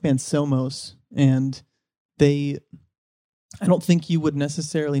really like this band Somos, and I don't think you would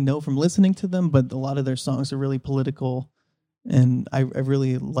necessarily know from listening to them, but a lot of their songs are really political, and I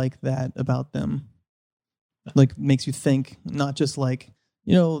really like that about them. Like, makes you think, not just like,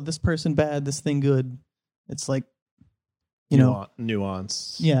 you know, this person bad, this thing good. It's like, you know,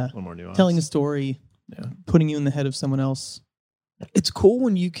 nuance. Yeah. A little more nuance. Telling a story, putting you in the head of someone else. It's cool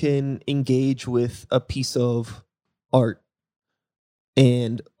when you can engage with a piece of art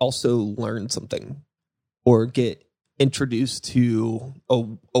and also learn something or get introduced to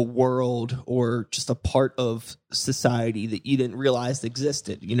a world or just a part of society that you didn't realize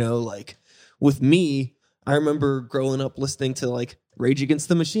existed. You know, like with me, I remember growing up listening to like Rage Against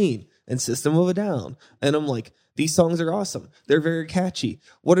the Machine and System of a Down. And I'm like, these songs are awesome. They're very catchy.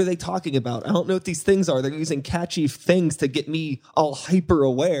 What are they talking about? I don't know what these things are. They're using catchy things to get me all hyper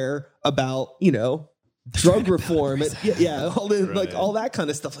aware about, you know, drug reform and all the, like all that kind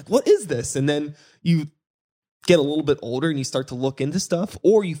of stuff. Like, what is this? And then you get a little bit older and you start to look into stuff,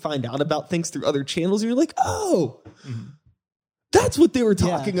 or you find out about things through other channels and you're like, oh, that's what they were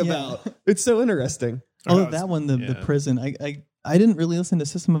talking about. It's so interesting. Oh, that one, the prison. I didn't really listen to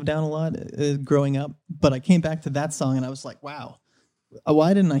System of a Down a lot growing up, but I came back to that song and I was like, wow,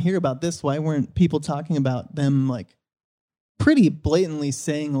 why didn't I hear about this? Why weren't people talking about them like pretty blatantly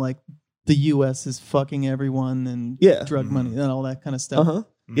saying like the U.S. is fucking everyone and drug money and all that kind of stuff? Uh-huh.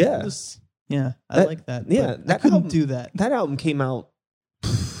 Yeah. I like that. Yeah. I couldn't do that. That album came out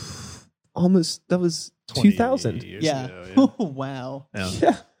almost, that was 2000. Yeah. Ago, Oh, wow.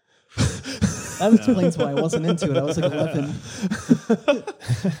 Yeah. That explains why I wasn't into it. I was like 11.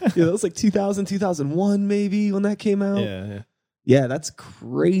 Yeah, that was like 2000, 2001 maybe when that came out. Yeah, that's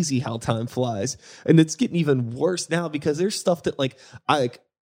crazy how time flies. And it's getting even worse now because there's stuff that like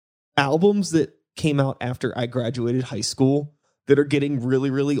albums that came out after I graduated high school that are getting really,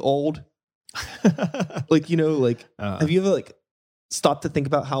 really old. Like, you know, like have you ever like stopped to think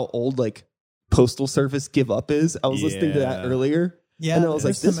about how old like Postal Service Give Up is? I was listening to that earlier. Yeah, and I was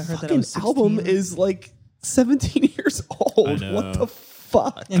like, this fucking album is like 17 years old. What the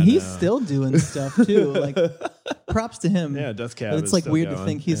fuck? And he's still doing stuff too. Like, props to him. Yeah, Death Cab. But it's like weird to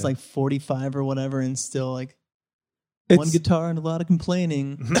think he's like 45 or whatever and still like one guitar and a lot of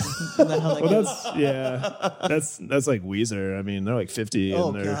complaining. That's like Weezer. I mean, they're like 50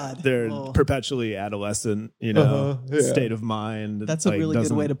 and they're perpetually adolescent, you know, state of mind. That's a really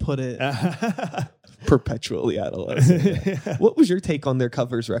good way to put it. Perpetually adolescent. What was your take on their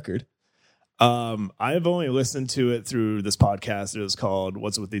covers record? I've only listened to it through this podcast. It was called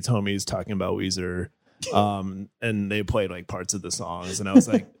What's With These Homies, talking about Weezer. And they played like parts of the songs, and I was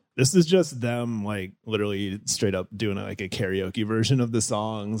like, this is just them like literally straight up doing like a karaoke version of the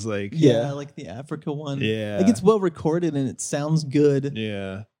songs. Like, like the Africa one. Yeah. Like it's well recorded and it sounds good.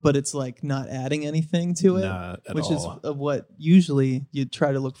 Yeah. But it's like not adding anything to it. Not at which all. is what usually you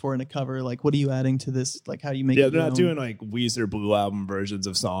try to look for in a cover. Like, what are you adding to this? Like, how do you make it? Yeah, they're not doing like Weezer Blue Album versions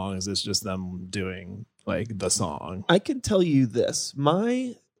of songs. It's just them doing like the song. I can tell you this.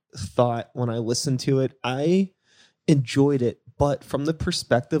 My thought when I listened to it, I enjoyed it, but from the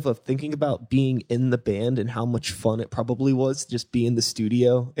perspective of thinking about being in the band and how much fun it probably was to just be in the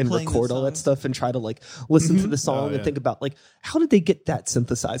studio and playing record all that stuff and try to like listen to the song and think about like, how did they get that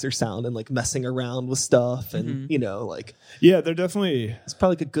synthesizer sound and like messing around with stuff and you know, like, yeah, they're definitely, it's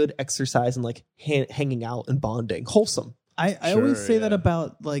probably like a good exercise in like hanging out and bonding. Wholesome. I always say that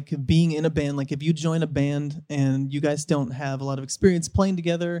about like being in a band. Like if you join a band and you guys don't have a lot of experience playing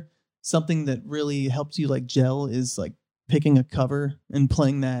together, something that really helps you like gel is like picking a cover and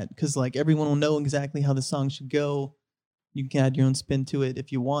playing that, because like everyone will know exactly how the song should go. You can add your own spin to it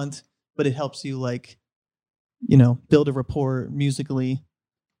if you want, but it helps you like, you know, build a rapport musically.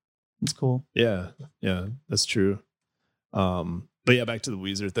 It's cool. Yeah, that's true. But yeah, back to the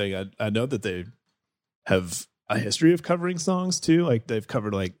Weezer thing. I know that they have a history of covering songs too. Like they've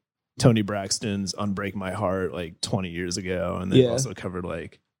covered like Tony Braxton's "Unbreak My Heart" like 20 years ago, and they've also covered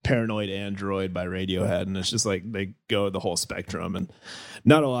like Paranoid Android by Radiohead, and it's just like they go the whole spectrum, and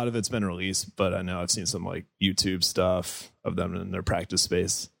not a lot of it's been released, but I know I've seen some like YouTube stuff of them in their practice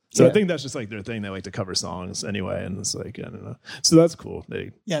space. So I think that's just like their thing. They like to cover songs anyway, and it's like, I don't know. So that's cool.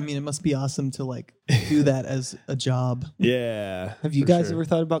 Yeah, I mean, it must be awesome to like do that as a job. Yeah. Have you guys ever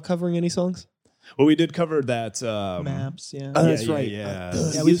thought about covering any songs? Well, we did cover that. Maps, yeah. That's right.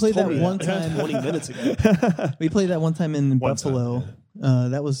 Yeah, we played that one time 20 minutes ago. We played that one time in One Buffalo.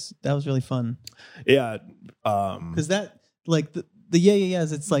 That was really fun. Yeah. Because that like the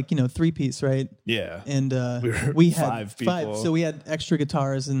yeahs, it's like 3-piece, right? Yeah. And we had five people. so we had extra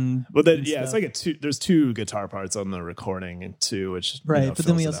guitars and Well, then, and yeah, stuff. it's like there's 2 guitar parts on the recording too, which right. But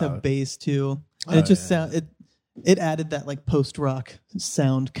then we fills also it have out. bass too, and it just it added that like post rock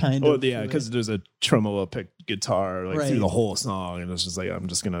sound kind Well, of. yeah, because there's a tremolo picked guitar like through Right. the whole song, and it's just like I'm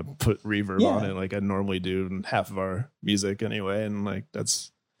just gonna put reverb on it like I normally do in half of our music anyway, and like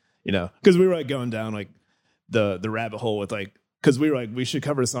that's because we were like going down like the rabbit hole with like. Because we were like, we should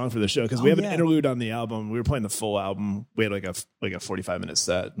cover a song for the show because we have an interlude on the album. We were playing the full album. We had like a 45-minute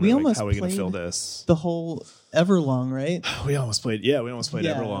set. We were almost like, how are we going to played fill this? the whole Everlong, right? We almost played. Yeah, we almost played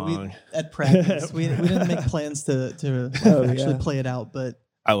Everlong. At practice. we didn't make plans to actually play it out, but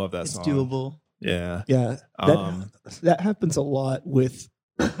I love that it's song. doable. Yeah, Yeah, that happens a lot with.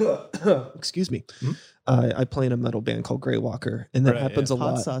 Excuse me. I play in a metal band called Grey Walker, and that happens a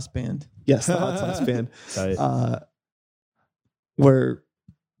lot. Hot Sauce Band. Yes, the Hot Sauce Band. Right. Where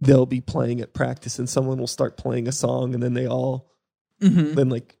they'll be playing at practice, and someone will start playing a song, and then they all then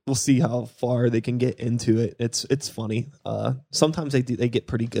like we'll see how far they can get into it. It's funny. Sometimes they get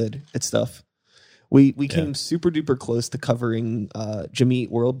pretty good at stuff. We came super duper close to covering Jimmy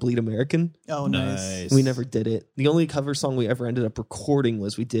Eat World Bleed American. Oh, nice. We never did it. The only cover song we ever ended up recording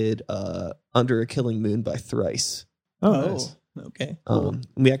was we did Under a Killing Moon by Thrice. Oh, nice. Okay. Cool.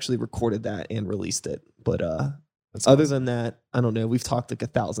 We actually recorded that and released it. But That's other awesome. than that, I don't know. We've talked like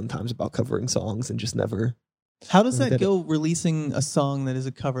 1,000 times about covering songs and just never. How does We that did go, releasing a song that is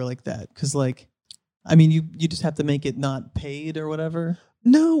a cover like that? Because, like, I mean, you just have to make it not paid or whatever.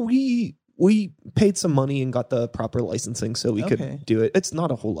 No, we paid some money and got the proper licensing so we Okay. could do it. It's not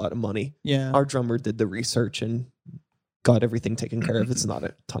a whole lot of money. Yeah. Our drummer did the research and got everything taken care of. It's not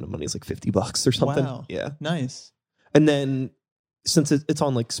a ton of money. It's like $50 or something. Wow. Yeah. Nice. And then since it's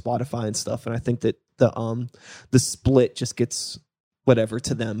on like Spotify and stuff, and I think that the split just gets whatever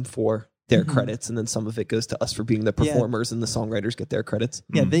to them for their credits, and then some of it goes to us for being the performers, and the songwriters get their credits.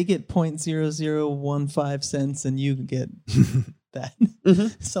 Yeah, they get 0.0015 cents, and you get that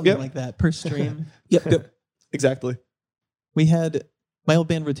something like that per stream. Yep. Exactly. We had my old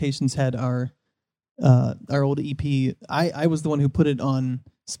band Rotations had our old EP. I was the one who put it on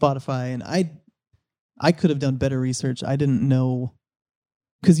Spotify, and I could have done better research. I didn't know,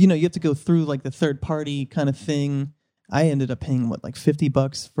 because you have to go through like the third party kind of thing. I ended up paying like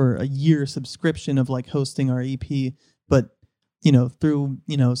 $50 for a year subscription of like hosting our EP, but through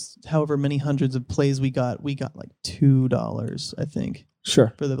however many hundreds of plays we got like $2, I think,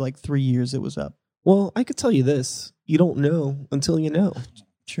 Sure. for the like 3 years it was up. Well, I could tell you this: you don't know until you know.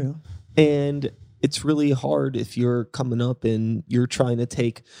 True. And it's really hard if you're coming up and you're trying to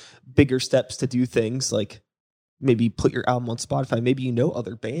take bigger steps to do things like maybe put your album on Spotify. Maybe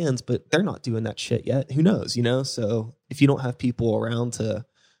other bands, but they're not doing that shit yet. Who knows, So if you don't have people around to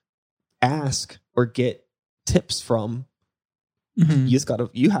ask or get tips from, you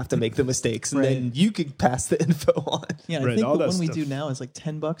have to make the mistakes, and then you could pass the info on. Yeah, I Right, think all the that one we stuff. do now is like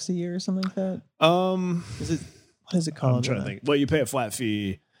 $10 a year or something like that. Is it? What is it called? I'm trying to think. Well, you pay a flat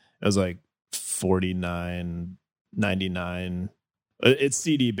fee. It was like $49.99. It's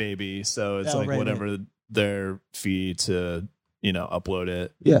CD Baby, so it's like right, whatever their fee to upload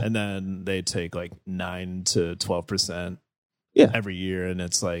it. Yeah. And then they take like 9 to 12% every year, and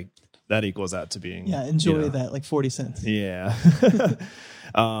it's like that equals out to being enjoy that, like 40 cents. Yeah.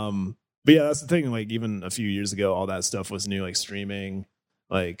 But yeah, that's the thing. Like even a few years ago, all that stuff was new, like streaming.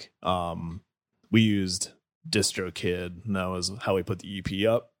 Like we used DistroKid, and that was how we put the EP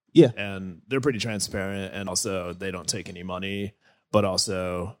up. Yeah. And they're pretty transparent, and also they don't take any money, but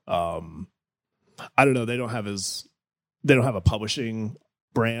also I don't know, they don't have a publishing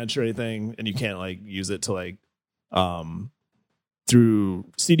branch or anything, and you can't like use it to like through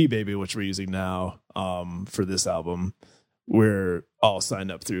CD Baby, which we're using now for this album. We're all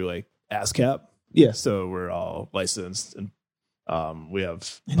signed up through like ASCAP. Yeah. So we're all licensed, and we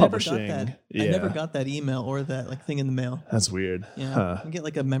have I never publishing. got that. Yeah. I never got that email or that like thing in the mail. That's weird. Yeah. Huh. You get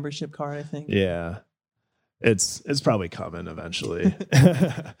like a membership card, I think. Yeah. It's probably coming eventually.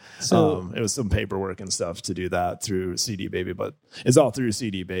 So- it was some paperwork and stuff to do that through CD Baby, but it's all through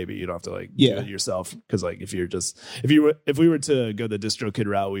CD Baby. You don't have to like do Yeah. it yourself, because like if we were to go the DistroKid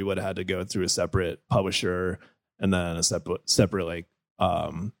route, we would have had to go through a separate publisher and then a separate like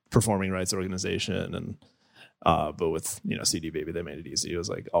performing rights organization. And but with CD Baby, they made it easy. It was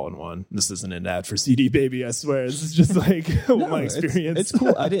like all in one. This isn't an ad for CD Baby, I swear. This is just like my experience. It's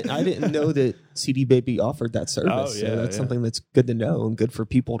cool. I didn't know that CD Baby offered that service. Oh, So yeah, that's yeah. something that's good to know and good for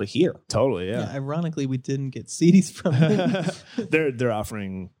people to hear. Totally, Yeah. yeah. Ironically, we didn't get CDs from them. They're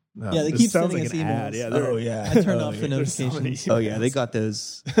offering. Yeah, they this keep sounds sending like us an ad. emails. Yeah, Oh, yeah. I turned off the there's so many notifications. Oh yeah, they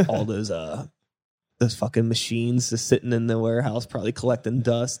emails. got all those fucking machines just sitting in the warehouse, probably collecting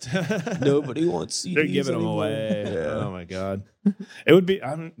dust. Nobody wants CDs They're giving them anymore. away. Yeah. Oh my god, it would be.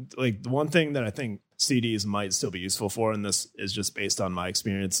 I'm like the one thing that I think CDs might still be useful for, and this is just based on my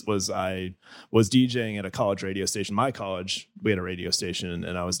experience. Was I was DJing at a college radio station. My college, we had a radio station,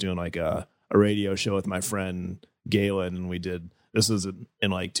 and I was doing like a radio show with my friend Galen, and we did. This was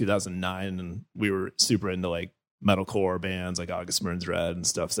in like 2009, and we were super into like metalcore bands like August Burns Red and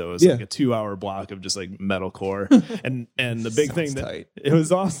stuff. So it was Yeah. like a 2-hour block of just like metalcore. and the big thing Sounds that tight. it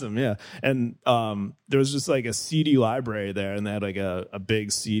was awesome. Yeah. And there was just like a CD library there, and they had like a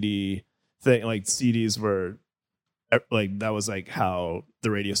big CD thing. Like CDs were like, that was like how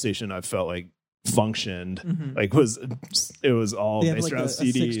the radio station I felt like functioned. Mhm. Like it was all They have based like around a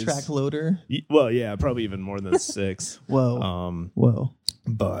CDs. 6-track loader. Well, yeah, probably even more than 6. Whoa. Whoa.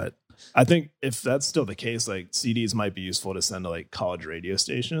 But I think if that's still the case, like CDs might be useful to send to like college radio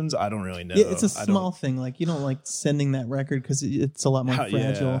stations. I don't really know. Yeah, it's a I don't- small thing. Like you don't like sending that record because it's a lot more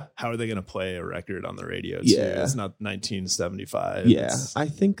fragile. Yeah. How are they going to play a record on the radio? Too? Yeah. It's not 1975. Yeah, It's- I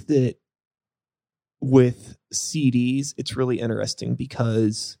think that with CDs, it's really interesting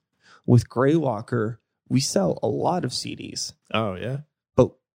because with Greywalker, we sell a lot of CDs, oh yeah.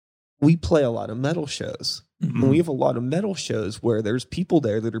 but we play a lot of metal shows. Mhm. And we have a lot of metal shows where there's people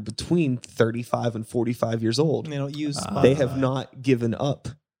there that are between 35 and 45 years old. And they don't use. They Spotify. have not given up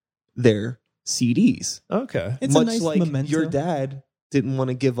their CDs. Okay. It's Much a nice like memento. your dad didn't want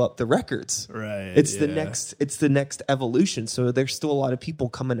to give up the records. Right. It's yeah. the next evolution. So there's still a lot of people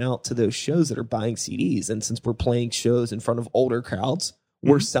coming out to those shows that are buying CDs. And since we're playing shows in front of older crowds,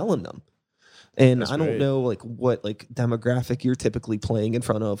 we're Mhm. selling them. And That's I don't great. know like what like demographic you're typically playing in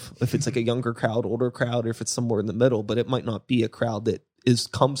front of, if it's like a younger crowd, older crowd, or if it's somewhere in the middle, but it might not be a crowd that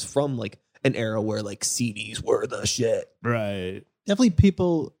comes from like an era where like CDs were the shit. Right. Definitely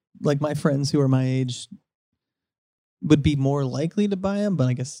people like my friends who are my age would be more likely to buy them, but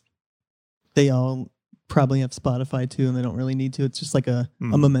I guess they all probably have Spotify too, and they don't really need to. It's just like a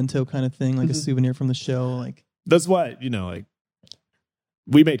Mhm. memento kind of thing, like a Mhm. souvenir from the show. Like That's why, like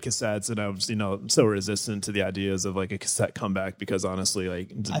we made cassettes, and I was, so resistant to the ideas of like a cassette comeback, because honestly,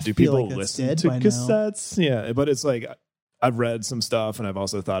 like, I do feel people like that's listen dead to by now. cassettes? Yeah. But it's like, I've read some stuff, and I've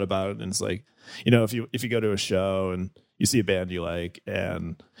also thought about it. And it's like, if you go to a show and you see a band you like,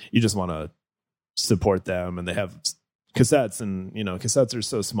 and you just want to support them, and they have cassettes, and, cassettes are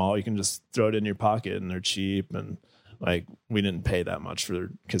so small, you can just throw it in your pocket, and they're cheap. And like, we didn't pay that much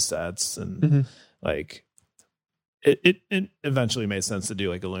for cassettes. And Mhm. like, it eventually made sense to do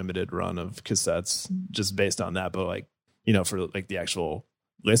like a limited run of cassettes just based on that. But like, for like the actual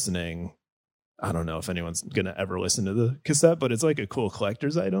listening, I don't know if anyone's going to ever listen to the cassette, but it's like a cool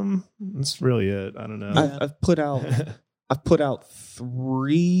collector's item. That's really it. I don't know. I've put out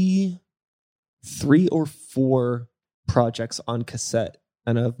three or four projects on cassette,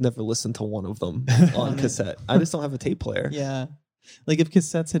 and I've never listened to one of them on cassette. I just don't have a tape player. yeah, like if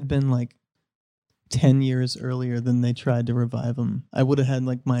cassettes had been like 10 years earlier than they tried to revive them, I would have had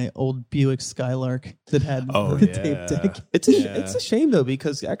like my old Buick Skylark that had Oh, the yeah. tape deck. It's a shame though,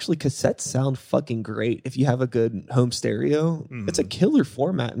 because actually cassettes sound fucking great if you have a good home stereo. Mhm. It's a killer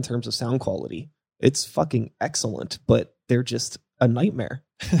format in terms of sound quality. It's fucking excellent, but they're just a nightmare.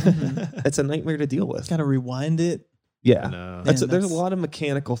 It's a nightmare to deal with. Got to rewind it. Yeah, No. there's Man, a lot of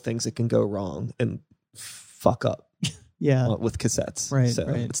mechanical things that can go wrong and fuck up Yeah, with cassettes. Right, So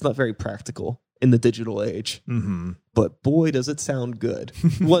right. it's not very practical in the digital age. Mm-hmm. But boy, does it sound good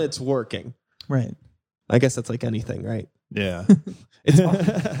when it's working. right. I guess that's like anything, right? Yeah.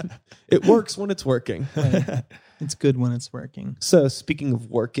 It works when it's working. Right. It's good when it's working. So speaking of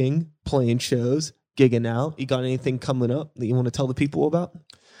working, playing shows, gigging out, you got anything coming up that you want to tell the people about?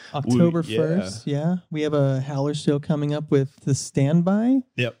 October yeah. 1st, yeah. We have a Howler show coming up with The Standby.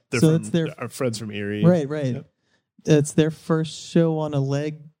 Yep. So it's our friends from Erie. Right. Yep. It's their first show on a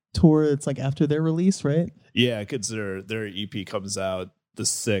leg tour. It's like after their release, right? Yeah, because their EP comes out the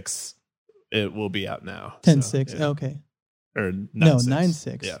 6th it will be out now. 10.6. yeah. Okay. Or 9.6. No,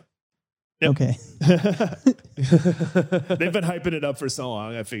 9.6. Yeah. Yep. Okay. They've been hyping it up for so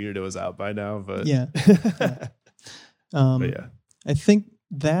long. I figured it was out by now, but Yeah. but yeah. I think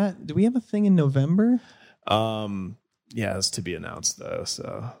that. Do we have a thing in November? Yeah, it's to be announced though.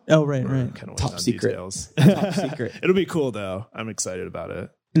 So Oh, right. kind of Top secret. Details. Top secret. It'll be cool though. I'm excited about it.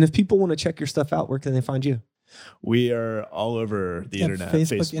 And if people want to check your stuff out, where can they find you? We are all over the internet.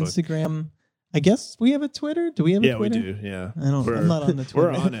 Facebook, Instagram. I guess we have a Twitter. Do we have a Yeah, we Twitter? do. Yeah, I'm not on the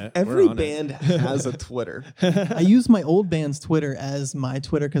Twitter. We're on it. Every We're on band has a Twitter. I use my old band's Twitter as my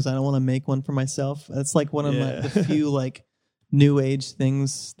Twitter because I don't want to make one for myself. That's like one of the few like new age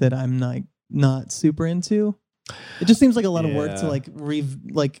things that I'm like not super into. It just seems like a lot of work to like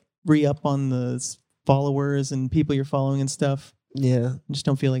re up on the followers and people you're following and stuff. Yeah. I just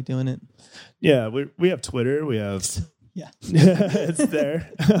don't feel like doing it. Yeah, we have Twitter. We have it's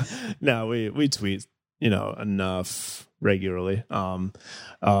there. No, we tweet, enough regularly.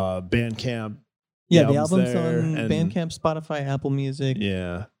 Bandcamp. Yeah, the album's there, on and Bandcamp, Spotify, Apple Music.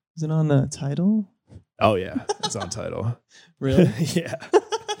 Yeah. Is it on the Tidal? Oh yeah, it's on Tidal. Really? Yeah.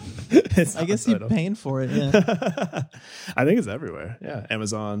 I guess you're paying for it. Yeah. I think it's everywhere. Yeah,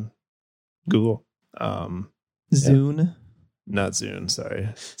 Amazon, Google, Zune. not Zune.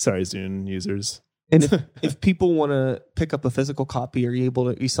 Sorry, Zune users. And if people want to pick up a physical copy, are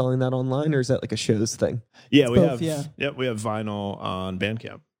you selling that online, or is that like a shows thing? Yeah, It's we both, have. yeah. Yep, we have vinyl on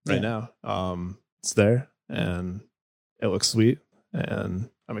Bandcamp right now. It's there, and it looks sweet, and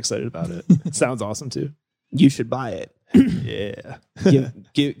I'm excited about it. It sounds awesome too. You should buy it. Yeah.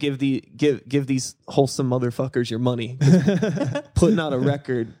 give these wholesome motherfuckers your money. Putting out a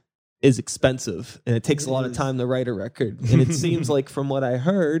record is expensive, and it takes a lot of time to write a record. And it seems like, from what I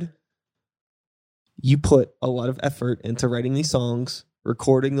heard, you put a lot of effort into writing these songs,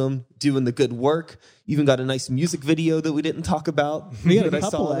 recording them, doing the good work. You even got a nice music video that we didn't talk about. We got a that I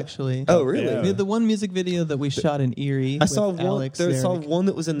couple saw. actually. Oh, really? Yeah. We had the one music video that we shot in Erie. I saw with one. Alex I saw Zarek. one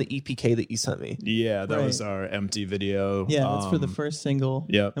that was in the EPK that you sent me. Yeah, that Right. was our empty video. Yeah, that's for the first single.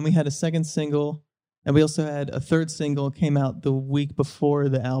 Yep. And we had a second single. And we also had a third single came out the week before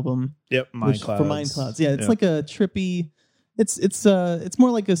the album. Yep, Mind Clouds. For Mind Clouds. Yeah, it's Yep. like a trippy. It's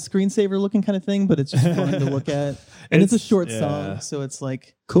more like a screensaver looking kind of thing, but it's just fun to look at. And it's a short song, so it's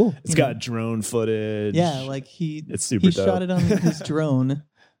like Cool. It's got drone footage. yeah, like It's super he dope. shot it on his drone.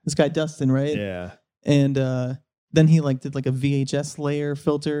 This guy Dustin, right? Yeah. And then he like did like a VHS layer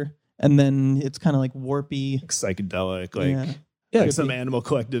filter, and then it's kind of like warpy. Psychedelic, like Yeah. Yeah, like some Animal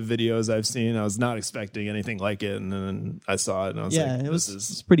Collective videos I've seen. I was not expecting anything like it, and then I saw it, and I was Yeah, like, it was "This is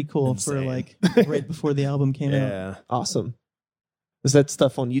it's pretty cool insane." for like right before the album came out. yeah, awesome. Is that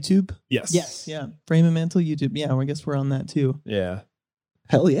stuff on YouTube? yes, Yes, yeah. Frame and Mantle YouTube. Yeah, I guess we're on that too. yeah."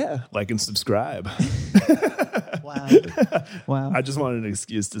 Hell yeah. Like and subscribe. Wow. Wow. I just wanted an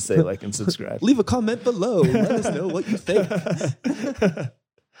excuse to say like and subscribe. Leave a comment below. Let us know what you think.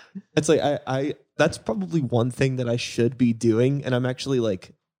 It's like I that's probably one thing that I should be doing, and I'm actually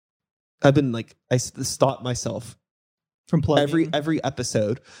like, I've been like, I stop myself From plugging. every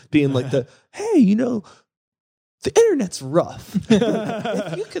episode being like hey, the internet's rough.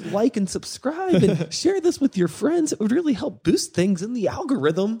 If you could like and subscribe and share this with your friends, it would really help boost things in the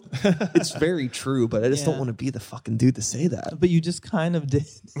algorithm. It's very true, but I just don't Yeah. want to be the fucking dude to say that. But you just kind of did.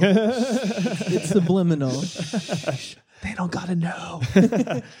 It's subliminal. They don't gotta know.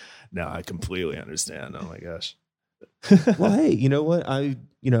 No, I completely understand. Oh my gosh. Well, hey, you know what? I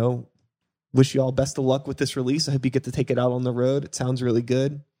wish you all best of luck with this release. I hope you get to take it out on the road. It sounds really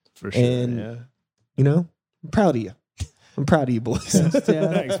good. For sure. And- yeah. I'm proud of you. I'm proud of you, boys.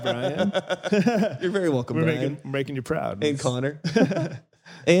 Thanks, Brian. You're very welcome, We're Brian. making you proud. And Connor.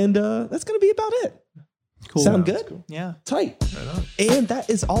 And that's going to be about it. Cool. Sound That's good? cool. Yeah. Tight. Right on. And that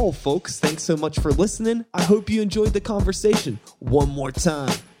is all, folks. Thanks so much for listening. I hope you enjoyed the conversation. One more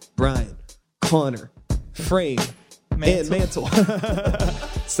time. Brian, Connor, Frame, and Mantle.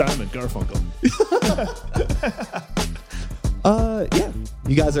 Simon Garfunkel. Yeah,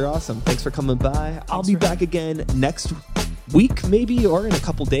 you guys are awesome. Thanks for coming by. I'll be back again next week, maybe, or in a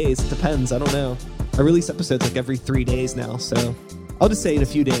couple days. It depends. I don't know. I release episodes like every 3 days now, so I'll just say in a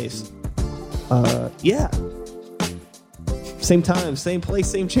few days. Yeah. Same time, same place,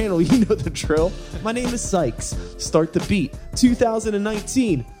 same channel. You know the drill. My name is Sykes. Start the beat.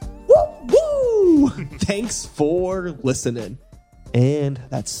 2019. Woo woo! Thanks for listening. And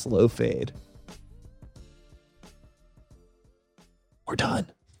that's slow fade. We're done.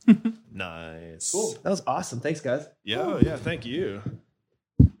 Nice. Cool. That was awesome. Thanks, guys. Yeah, thank you.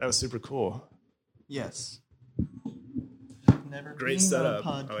 That was super cool. Yes. Never Great being on a setup.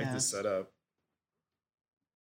 I like this podcast. setup.